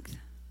strength.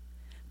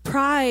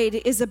 Pride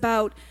is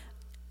about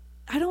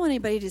I don't want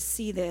anybody to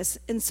see this,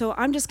 and so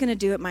I'm just going to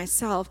do it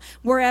myself.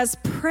 Whereas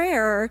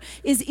prayer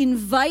is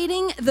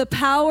inviting the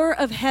power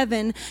of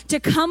heaven to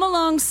come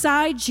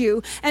alongside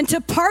you and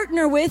to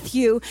partner with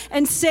you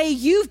and say,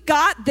 you've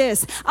got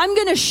this. I'm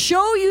going to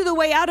show you the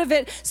way out of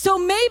it. So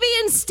maybe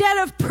instead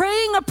of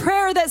praying a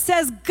prayer that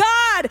says,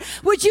 God,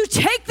 would you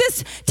take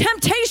this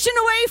temptation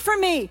away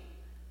from me?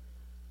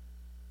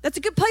 That's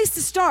a good place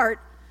to start.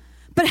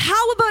 But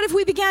how about if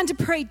we began to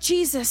pray,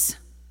 Jesus,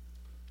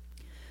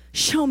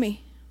 show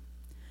me.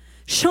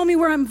 Show me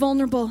where I'm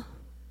vulnerable.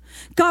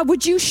 God,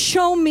 would you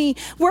show me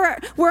where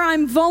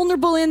I'm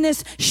vulnerable in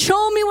this?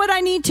 Show me what I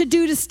need to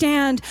do to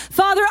stand.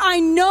 Father, I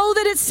know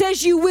that it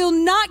says you will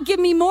not give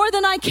me more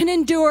than I can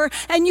endure,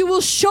 and you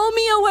will show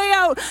me a way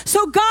out.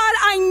 So God,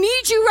 I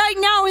need you right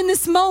now in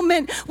this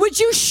moment. Would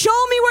you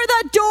show me where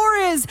that door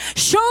is?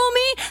 Show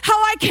me how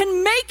I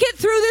can make it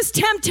through this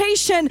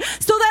temptation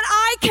so that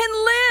I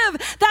can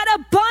live that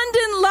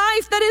abundant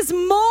life that is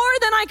more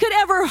than I could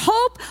ever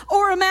hope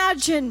or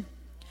imagine.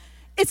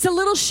 It's a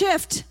little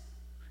shift.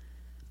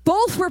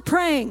 Both were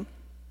praying.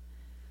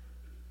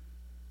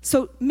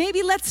 So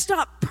maybe let's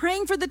stop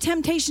praying for the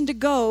temptation to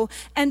go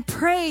and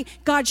pray,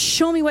 God,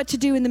 show me what to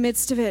do in the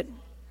midst of it.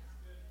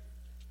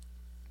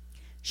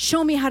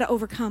 Show me how to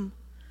overcome.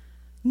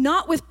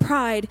 Not with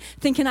pride,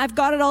 thinking I've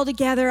got it all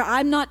together,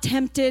 I'm not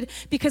tempted,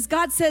 because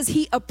God says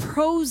he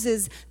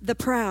opposes the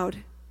proud.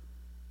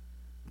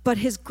 But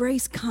his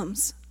grace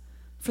comes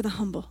for the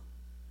humble.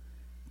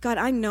 God,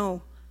 I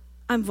know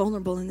I'm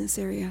vulnerable in this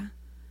area.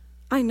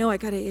 I know I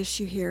got an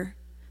issue here.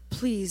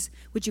 Please,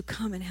 would you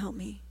come and help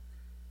me?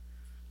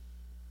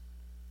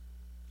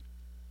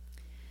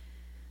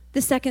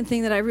 The second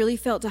thing that I really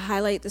felt to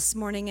highlight this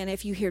morning, and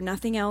if you hear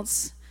nothing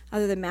else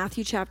other than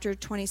Matthew chapter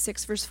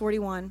 26, verse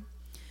 41,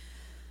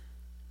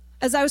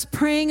 as I was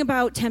praying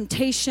about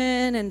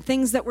temptation and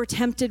things that we're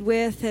tempted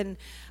with, and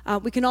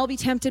we can all be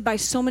tempted by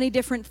so many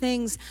different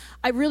things,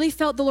 I really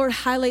felt the Lord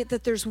highlight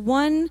that there's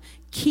one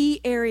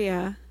key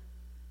area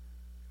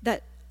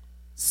that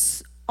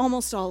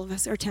almost all of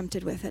us are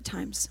tempted with at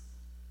times.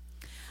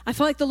 I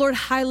felt like the Lord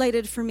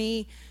highlighted for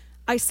me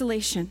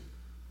isolation.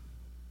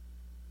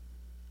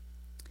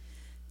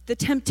 The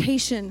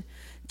temptation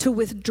to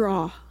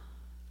withdraw.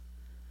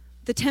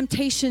 The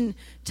temptation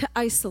to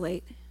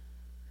isolate.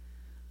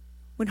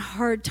 When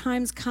hard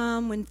times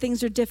come, when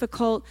things are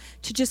difficult,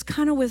 to just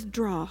kind of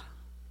withdraw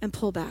and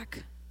pull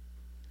back.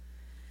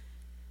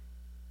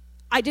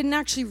 I didn't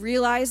actually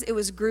realize it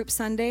was Group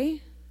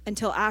Sunday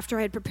until after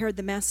I had prepared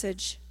the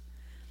message.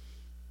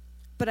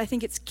 But I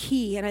think it's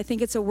key, and I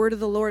think it's a word of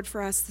the Lord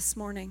for us this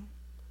morning.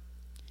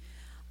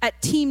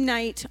 At team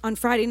night on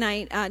Friday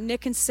night,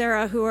 Nick and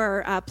Sarah, who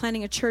are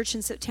planning a church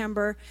in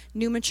September,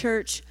 Numa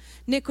Church,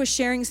 Nick was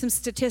sharing some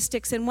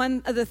statistics, and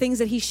one of the things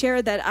that he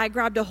shared that I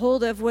grabbed a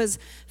hold of was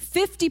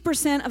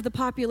 50% of the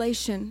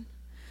population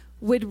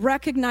would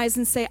recognize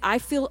and say, I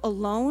feel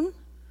alone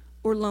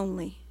or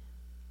lonely.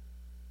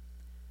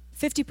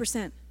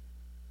 50%.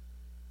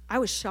 I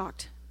was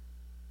shocked.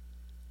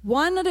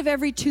 1 out of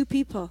every 2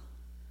 people.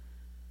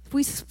 If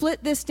we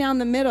split this down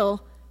the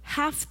middle,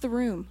 half the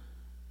room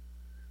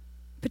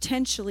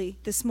potentially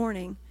this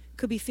morning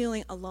could be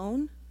feeling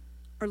alone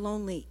or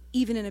lonely,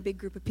 even in a big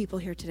group of people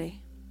here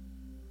today.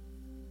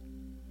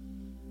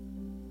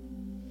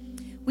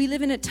 We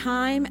live in a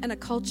time and a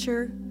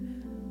culture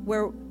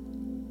where,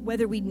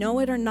 whether we know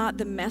it or not,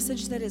 the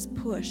message that is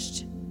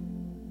pushed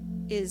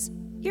is,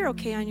 you're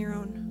okay on your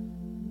own.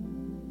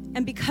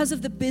 And because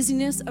of the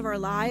busyness of our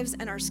lives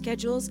and our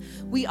schedules,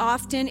 we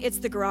often, it's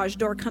the garage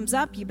door comes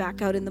up, you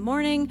back out in the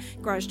morning,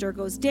 garage door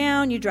goes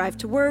down, you drive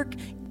to work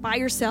by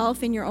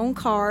yourself in your own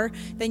car,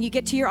 then you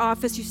get to your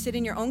office, you sit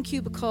in your own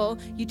cubicle,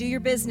 you do your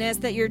business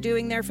that you're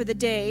doing there for the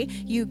day,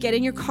 you get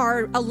in your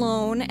car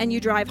alone and you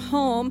drive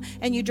home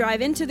and you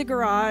drive into the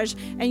garage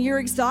and you're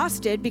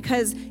exhausted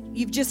because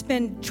you've just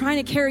been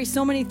trying to carry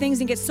so many things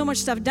and get so much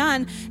stuff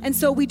done, and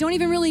so we don't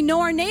even really know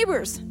our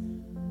neighbors.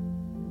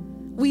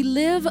 We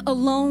live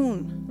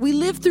alone. We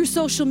live through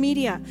social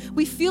media.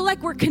 We feel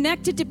like we're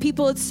connected to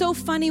people. It's so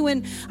funny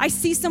when I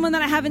see someone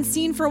that I haven't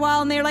seen for a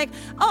while and they're like,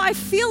 oh, I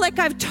feel like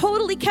I've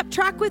totally kept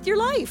track with your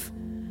life.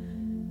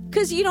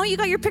 Because, you know, you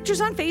got your pictures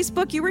on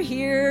Facebook. You were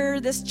here.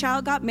 This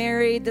child got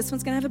married. This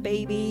one's going to have a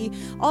baby.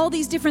 All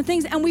these different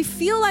things. And we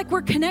feel like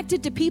we're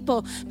connected to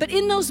people. But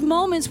in those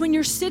moments when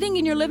you're sitting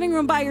in your living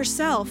room by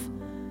yourself,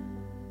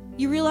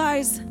 you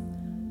realize,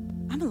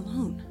 I'm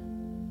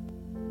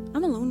alone.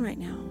 I'm alone right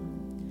now.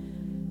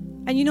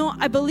 And you know,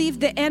 I believe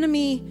the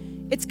enemy,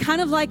 it's kind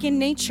of like in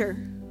nature.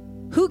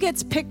 Who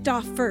gets picked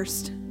off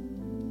first?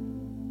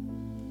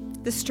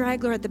 The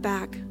straggler at the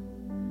back.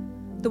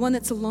 The one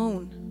that's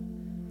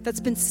alone,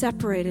 that's been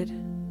separated.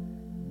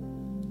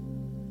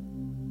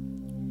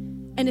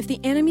 And if the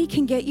enemy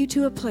can get you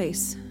to a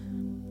place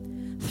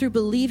through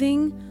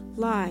believing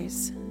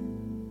lies,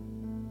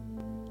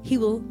 he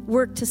will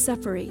work to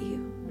separate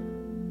you.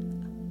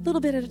 A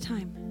little bit at a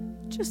time,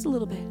 just a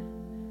little bit.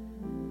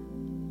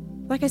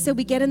 Like I said,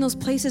 we get in those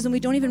places and we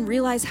don't even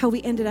realize how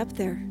we ended up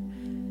there.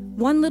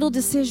 one little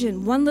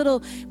decision,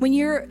 when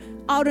you're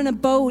out on a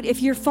boat,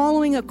 if you're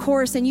following a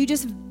course and you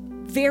just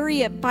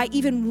vary it by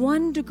even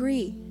 1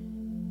 degree,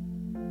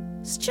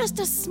 it's just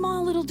a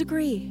small little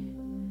degree.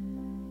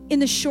 In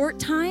the short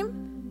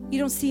time, you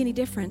don't see any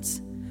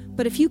difference.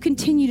 But if you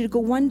continue to go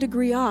 1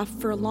 degree off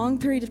for a long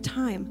period of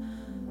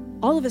time,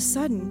 all of a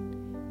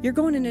sudden, you're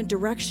going in a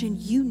direction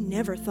you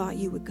never thought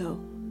you would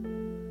go.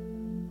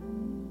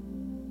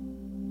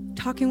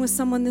 Talking with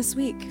someone this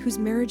week whose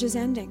marriage is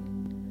ending.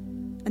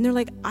 And they're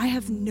like, I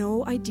have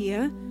no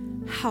idea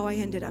how I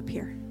ended up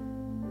here.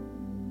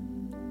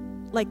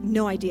 Like,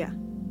 no idea.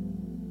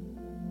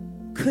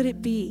 Could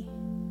it be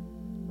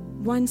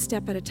one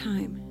step at a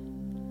time?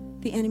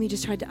 The enemy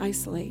just tried to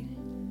isolate,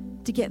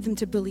 to get them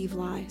to believe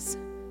lies.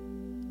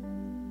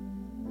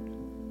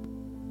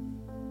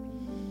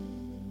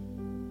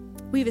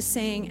 We have a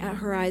saying at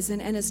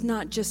Horizon, and it's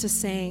not just a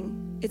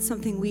saying, it's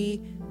something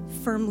we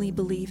firmly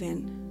believe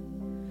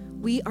in.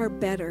 We are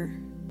better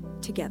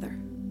together.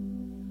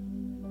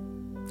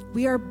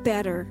 We are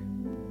better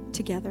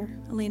together.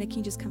 Elena, can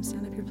you just come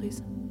stand up here,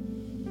 please?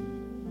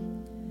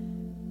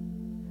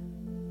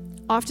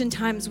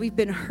 Oftentimes, we've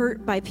been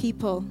hurt by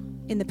people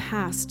in the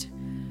past.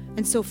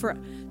 And so for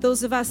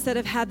those of us that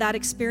have had that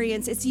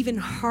experience, it's even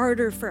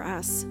harder for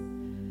us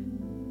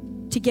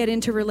to get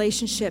into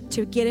relationship,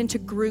 to get into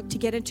group, to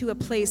get into a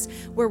place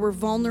where we're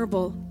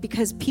vulnerable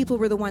because people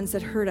were the ones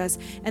that hurt us.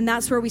 And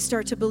that's where we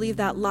start to believe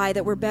that lie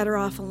that we're better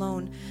off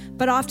alone.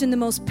 But often the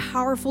most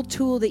powerful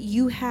tool that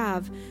you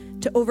have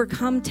to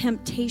overcome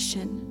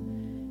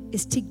temptation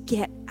is to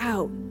get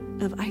out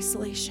of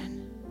isolation.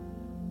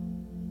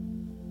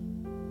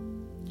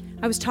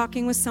 I was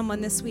talking with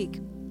someone this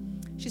week.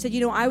 She said,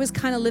 I was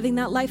kind of living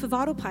that life of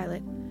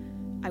autopilot.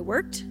 I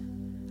worked,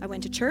 I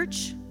went to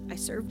church, I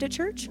served at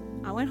church,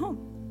 I went home.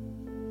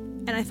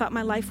 And I thought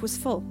my life was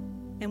full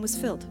and was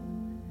filled.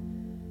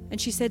 And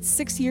she said,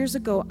 6 years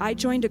ago, I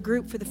joined a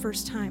group for the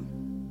first time.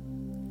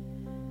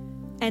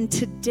 And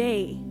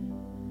today,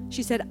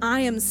 she said,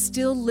 I am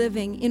still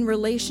living in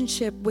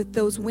relationship with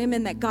those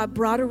women that God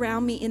brought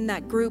around me in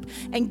that group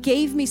and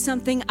gave me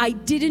something I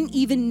didn't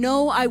even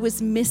know I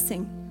was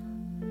missing.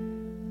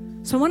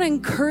 So I want to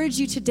encourage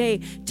you today,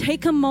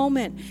 take a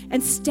moment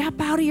and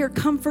step out of your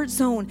comfort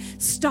zone.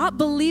 Stop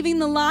believing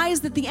the lies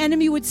that the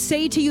enemy would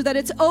say to you, that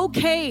it's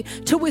okay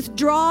to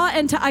withdraw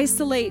and to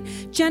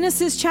isolate.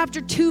 Genesis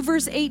chapter 2,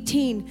 verse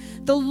 18,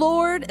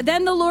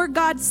 then the Lord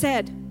God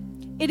said,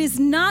 it is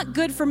not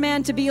good for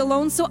man to be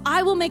alone, so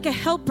I will make a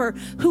helper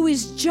who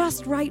is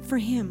just right for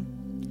him.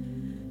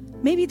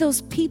 Maybe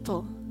those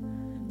people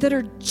that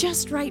are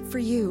just right for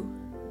you,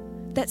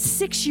 that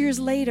 6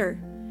 years later,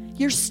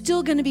 you're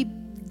still going to be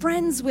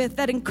friends with,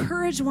 that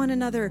encourage one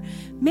another.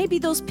 Maybe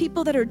those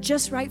people that are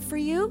just right for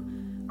you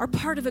are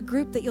part of a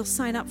group that you'll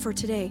sign up for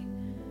today.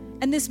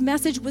 And this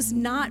message was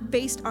not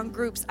based on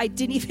groups. I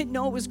didn't even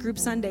know it was Group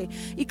Sunday.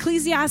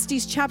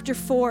 Ecclesiastes chapter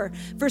 4,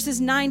 verses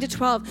 9 to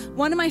 12.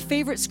 One of my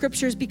favorite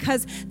scriptures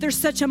because there's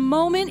such a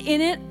moment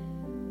in it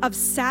of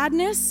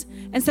sadness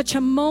and such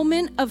a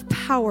moment of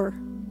power.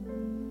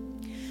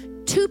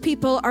 2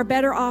 people are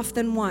better off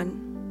than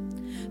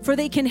one, for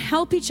they can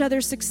help each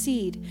other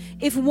succeed.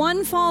 If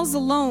one falls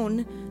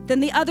alone,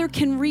 then the other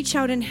can reach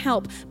out and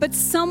help. But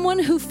someone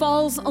who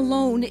falls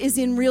alone is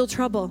in real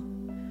trouble.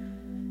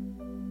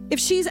 If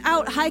she's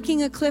out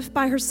hiking a cliff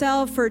by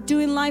herself or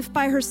doing life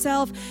by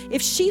herself,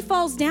 if she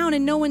falls down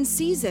and no one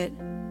sees it,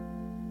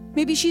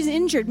 maybe she's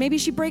injured, maybe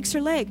she breaks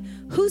her leg,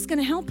 who's going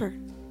to help her?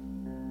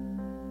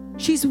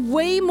 She's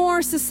way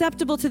more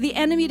susceptible to the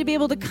enemy to be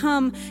able to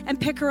come and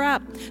pick her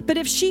up. But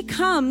if she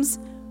comes,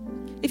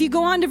 if you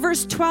go on to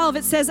verse 12,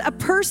 it says, a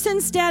person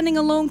standing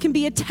alone can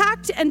be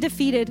attacked and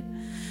defeated,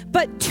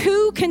 but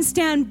 2 can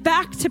stand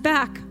back to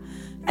back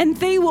and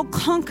they will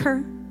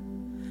conquer.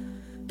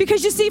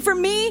 Because you see, for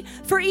me,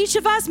 for each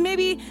of us,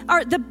 maybe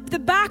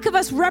the back of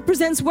us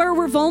represents where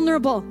we're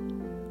vulnerable.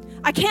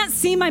 I can't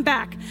see my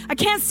back. I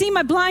can't see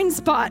my blind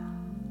spot.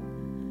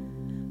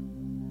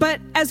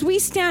 But as we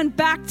stand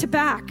back to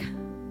back,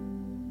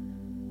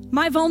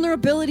 my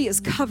vulnerability is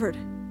covered.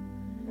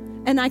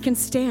 And I can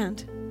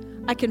stand.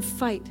 I can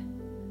fight.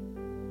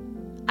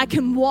 I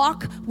can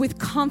walk with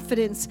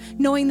confidence,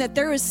 knowing that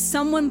there is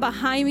someone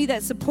behind me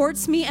that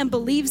supports me and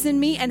believes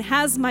in me and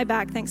has my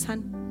back. Thanks,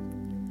 hon.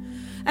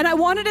 And I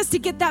wanted us to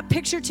get that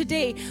picture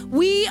today.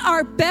 We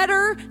are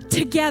better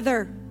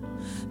together.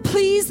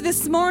 Please,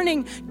 this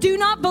morning, do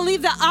not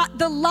believe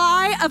the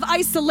lie of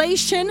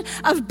isolation,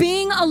 of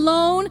being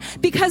alone,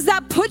 because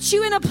that puts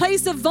you in a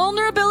place of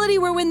vulnerability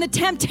where when the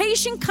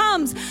temptation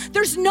comes,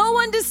 there's no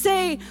one to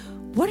say,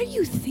 what are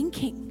you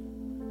thinking?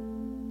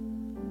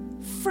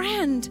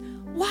 Friend,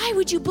 why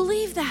would you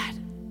believe that?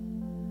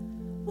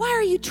 Why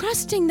are you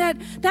trusting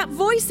that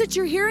voice that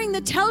you're hearing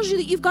that tells you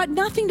that you've got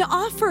nothing to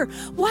offer?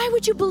 Why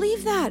would you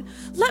believe that?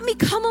 Let me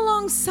come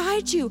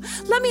alongside you.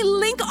 Let me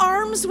link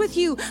arms with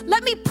you.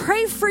 Let me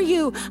pray for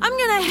you. I'm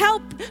going to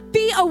help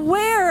be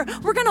aware.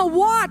 We're going to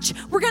watch.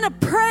 We're going to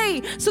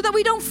pray so that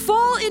we don't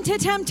fall into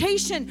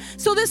temptation.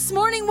 So this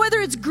morning, whether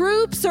it's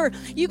groups or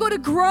you go to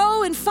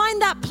Grow and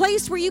find that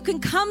place where you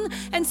can come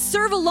and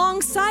serve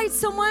alongside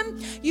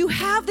someone, you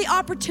have the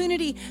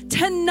opportunity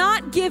to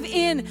not give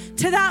in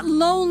to that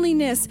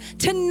loneliness,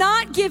 to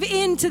not give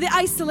in to the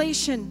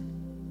isolation.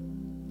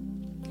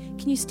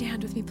 Can you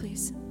stand with me,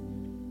 please?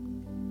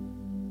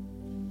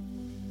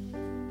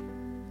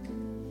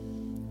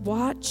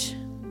 Watch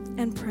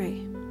and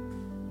pray.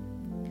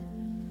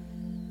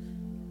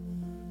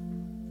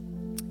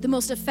 The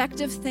most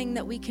effective thing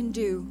that we can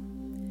do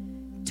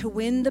to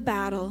win the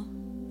battle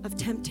of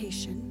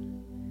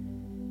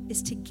temptation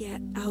is to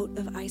get out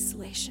of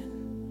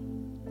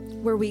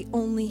isolation, where we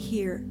only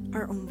hear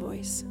our own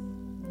voice.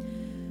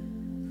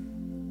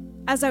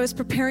 As I was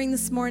preparing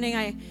this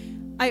morning,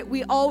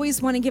 we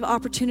always want to give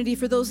opportunity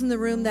for those in the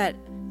room that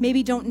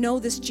maybe don't know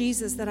this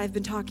Jesus that I've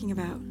been talking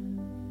about.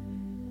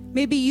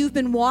 Maybe you've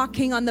been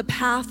walking on the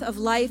path of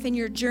life and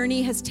your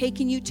journey has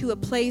taken you to a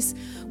place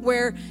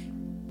where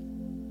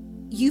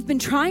you've been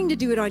trying to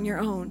do it on your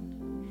own.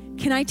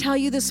 Can I tell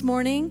you this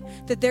morning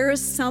that there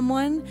is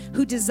someone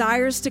who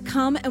desires to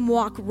come and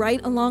walk right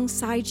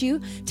alongside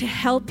you, to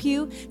help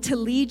you, to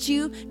lead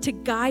you, to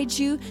guide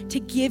you, to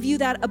give you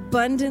that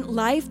abundant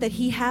life that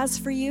he has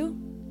for you?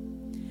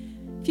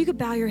 If you could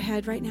bow your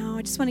head right now,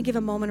 I just want to give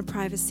a moment of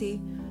privacy.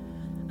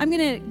 I'm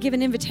going to give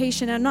an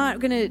invitation. I'm not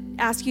going to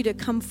ask you to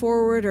come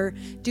forward or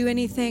do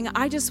anything.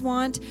 I just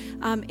want,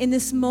 in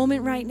this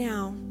moment right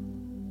now,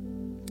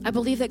 I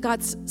believe that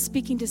God's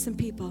speaking to some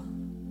people.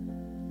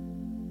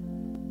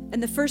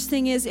 And the first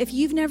thing is, if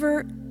you've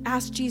never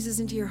asked Jesus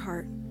into your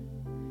heart,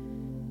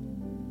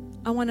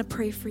 I want to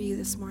pray for you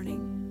this morning.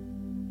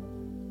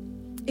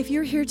 If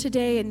you're here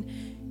today and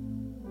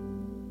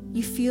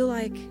you feel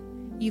like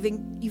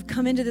you've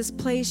come into this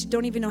place, you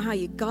don't even know how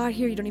you got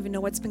here, you don't even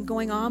know what's been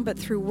going on, but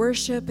through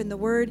worship and the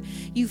word,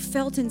 you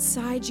felt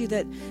inside you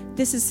that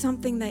this is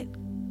something that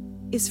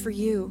is for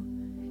you.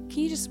 Can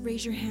you just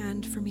raise your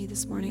hand for me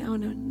this morning? I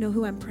want to know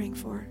who I'm praying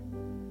for.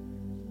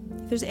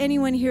 If there's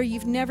anyone here,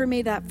 you've never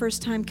made that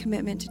first time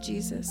commitment to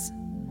Jesus.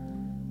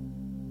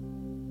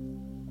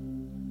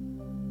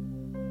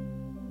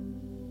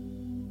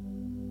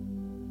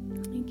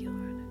 Thank you,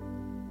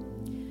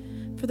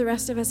 Lord. For the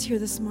rest of us here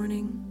this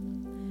morning,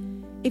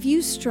 if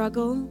you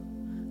struggle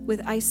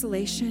with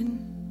isolation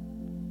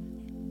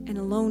and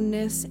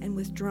aloneness and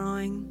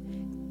withdrawing,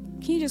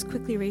 can you just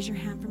quickly raise your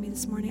hand for me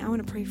this morning? I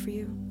want to pray for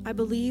you. I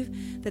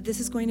believe that this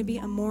is going to be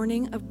a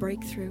morning of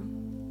breakthrough.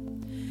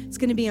 It's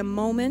going to be a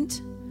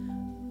moment,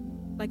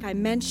 like I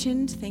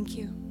mentioned, thank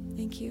you.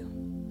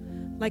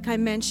 Like I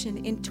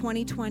mentioned, in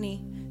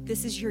 2020,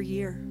 this is your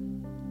year.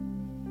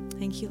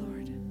 Thank you,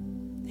 Lord.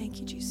 Thank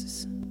you,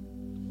 Jesus.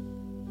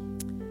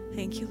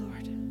 Thank you,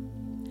 Lord.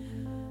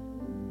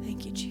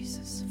 Thank you,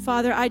 Jesus.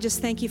 Father, I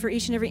just thank you for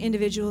each and every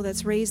individual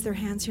that's raised their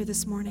hands here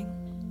this morning.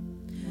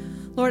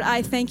 Lord,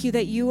 I thank you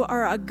that you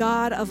are a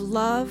God of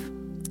love.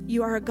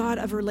 You are a God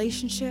of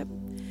relationship.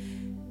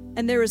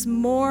 And there is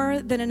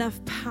more than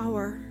enough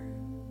power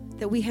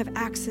that we have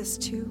access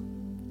to.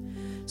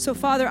 So,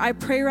 Father, I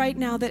pray right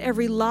now that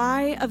every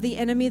lie of the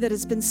enemy that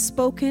has been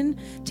spoken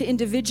to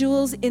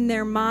individuals in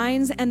their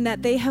minds and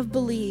that they have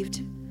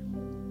believed,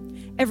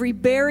 every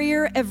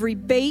barrier, every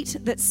bait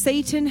that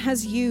Satan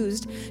has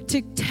used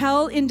to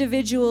tell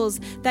individuals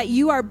that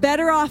you are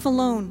better off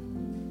alone,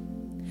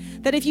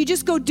 that if you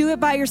just go do it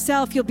by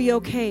yourself, you'll be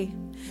okay,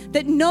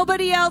 that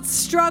nobody else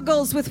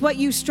struggles with what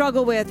you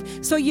struggle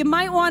with. So you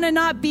might want to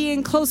not be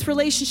in close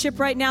relationship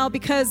right now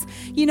because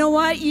you know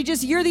what?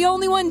 You're the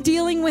only one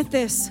dealing with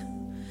this.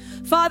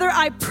 Father,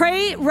 I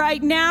pray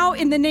right now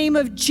in the name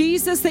of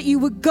Jesus that you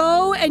would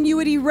go and you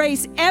would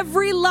erase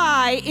every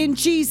lie in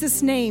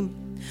Jesus' name.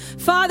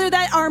 Father,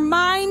 that our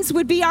minds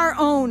would be our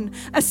own,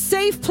 a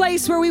safe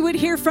place where we would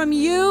hear from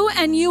you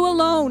and you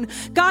alone.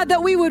 God,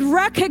 that we would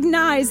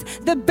recognize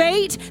the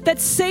bait that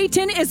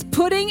Satan is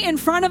putting in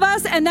front of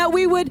us and that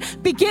we would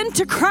begin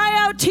to cry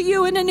out to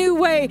you in a new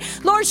way.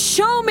 Lord,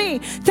 show me.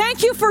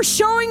 Thank you for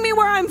showing me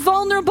where I'm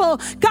vulnerable.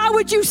 God,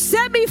 would you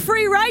set me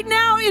free right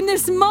now in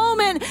this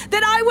moment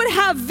that I would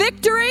have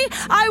victory,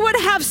 I would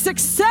have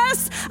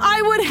success,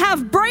 I would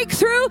have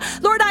breakthrough.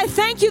 Lord, I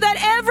thank you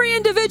that every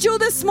individual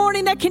this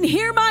morning that can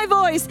hear my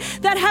voice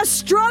that has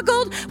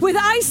struggled with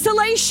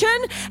isolation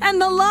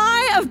and the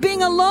lie of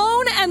being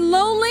alone and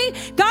lonely,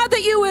 God,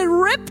 that you would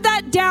rip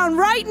that down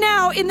right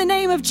now in the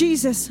name of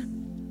Jesus.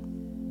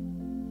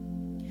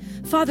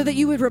 Father, that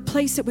you would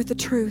replace it with the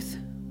truth.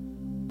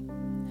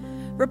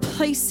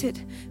 Replace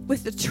it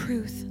with the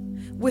truth,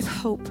 with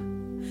hope,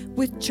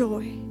 with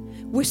joy,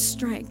 with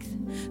strength.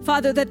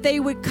 Father, that they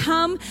would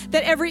come,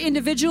 that every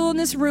individual in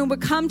this room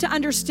would come to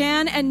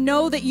understand and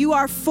know that you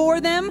are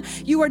for them,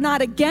 you are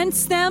not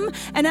against them,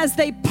 and as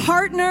they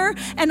partner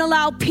and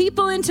allow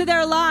people into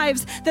their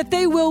lives, that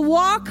they will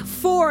walk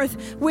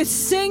forth with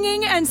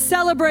singing and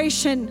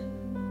celebration.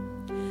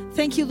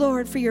 Thank you,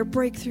 Lord, for your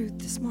breakthrough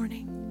this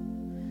morning.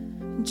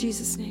 In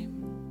Jesus' name.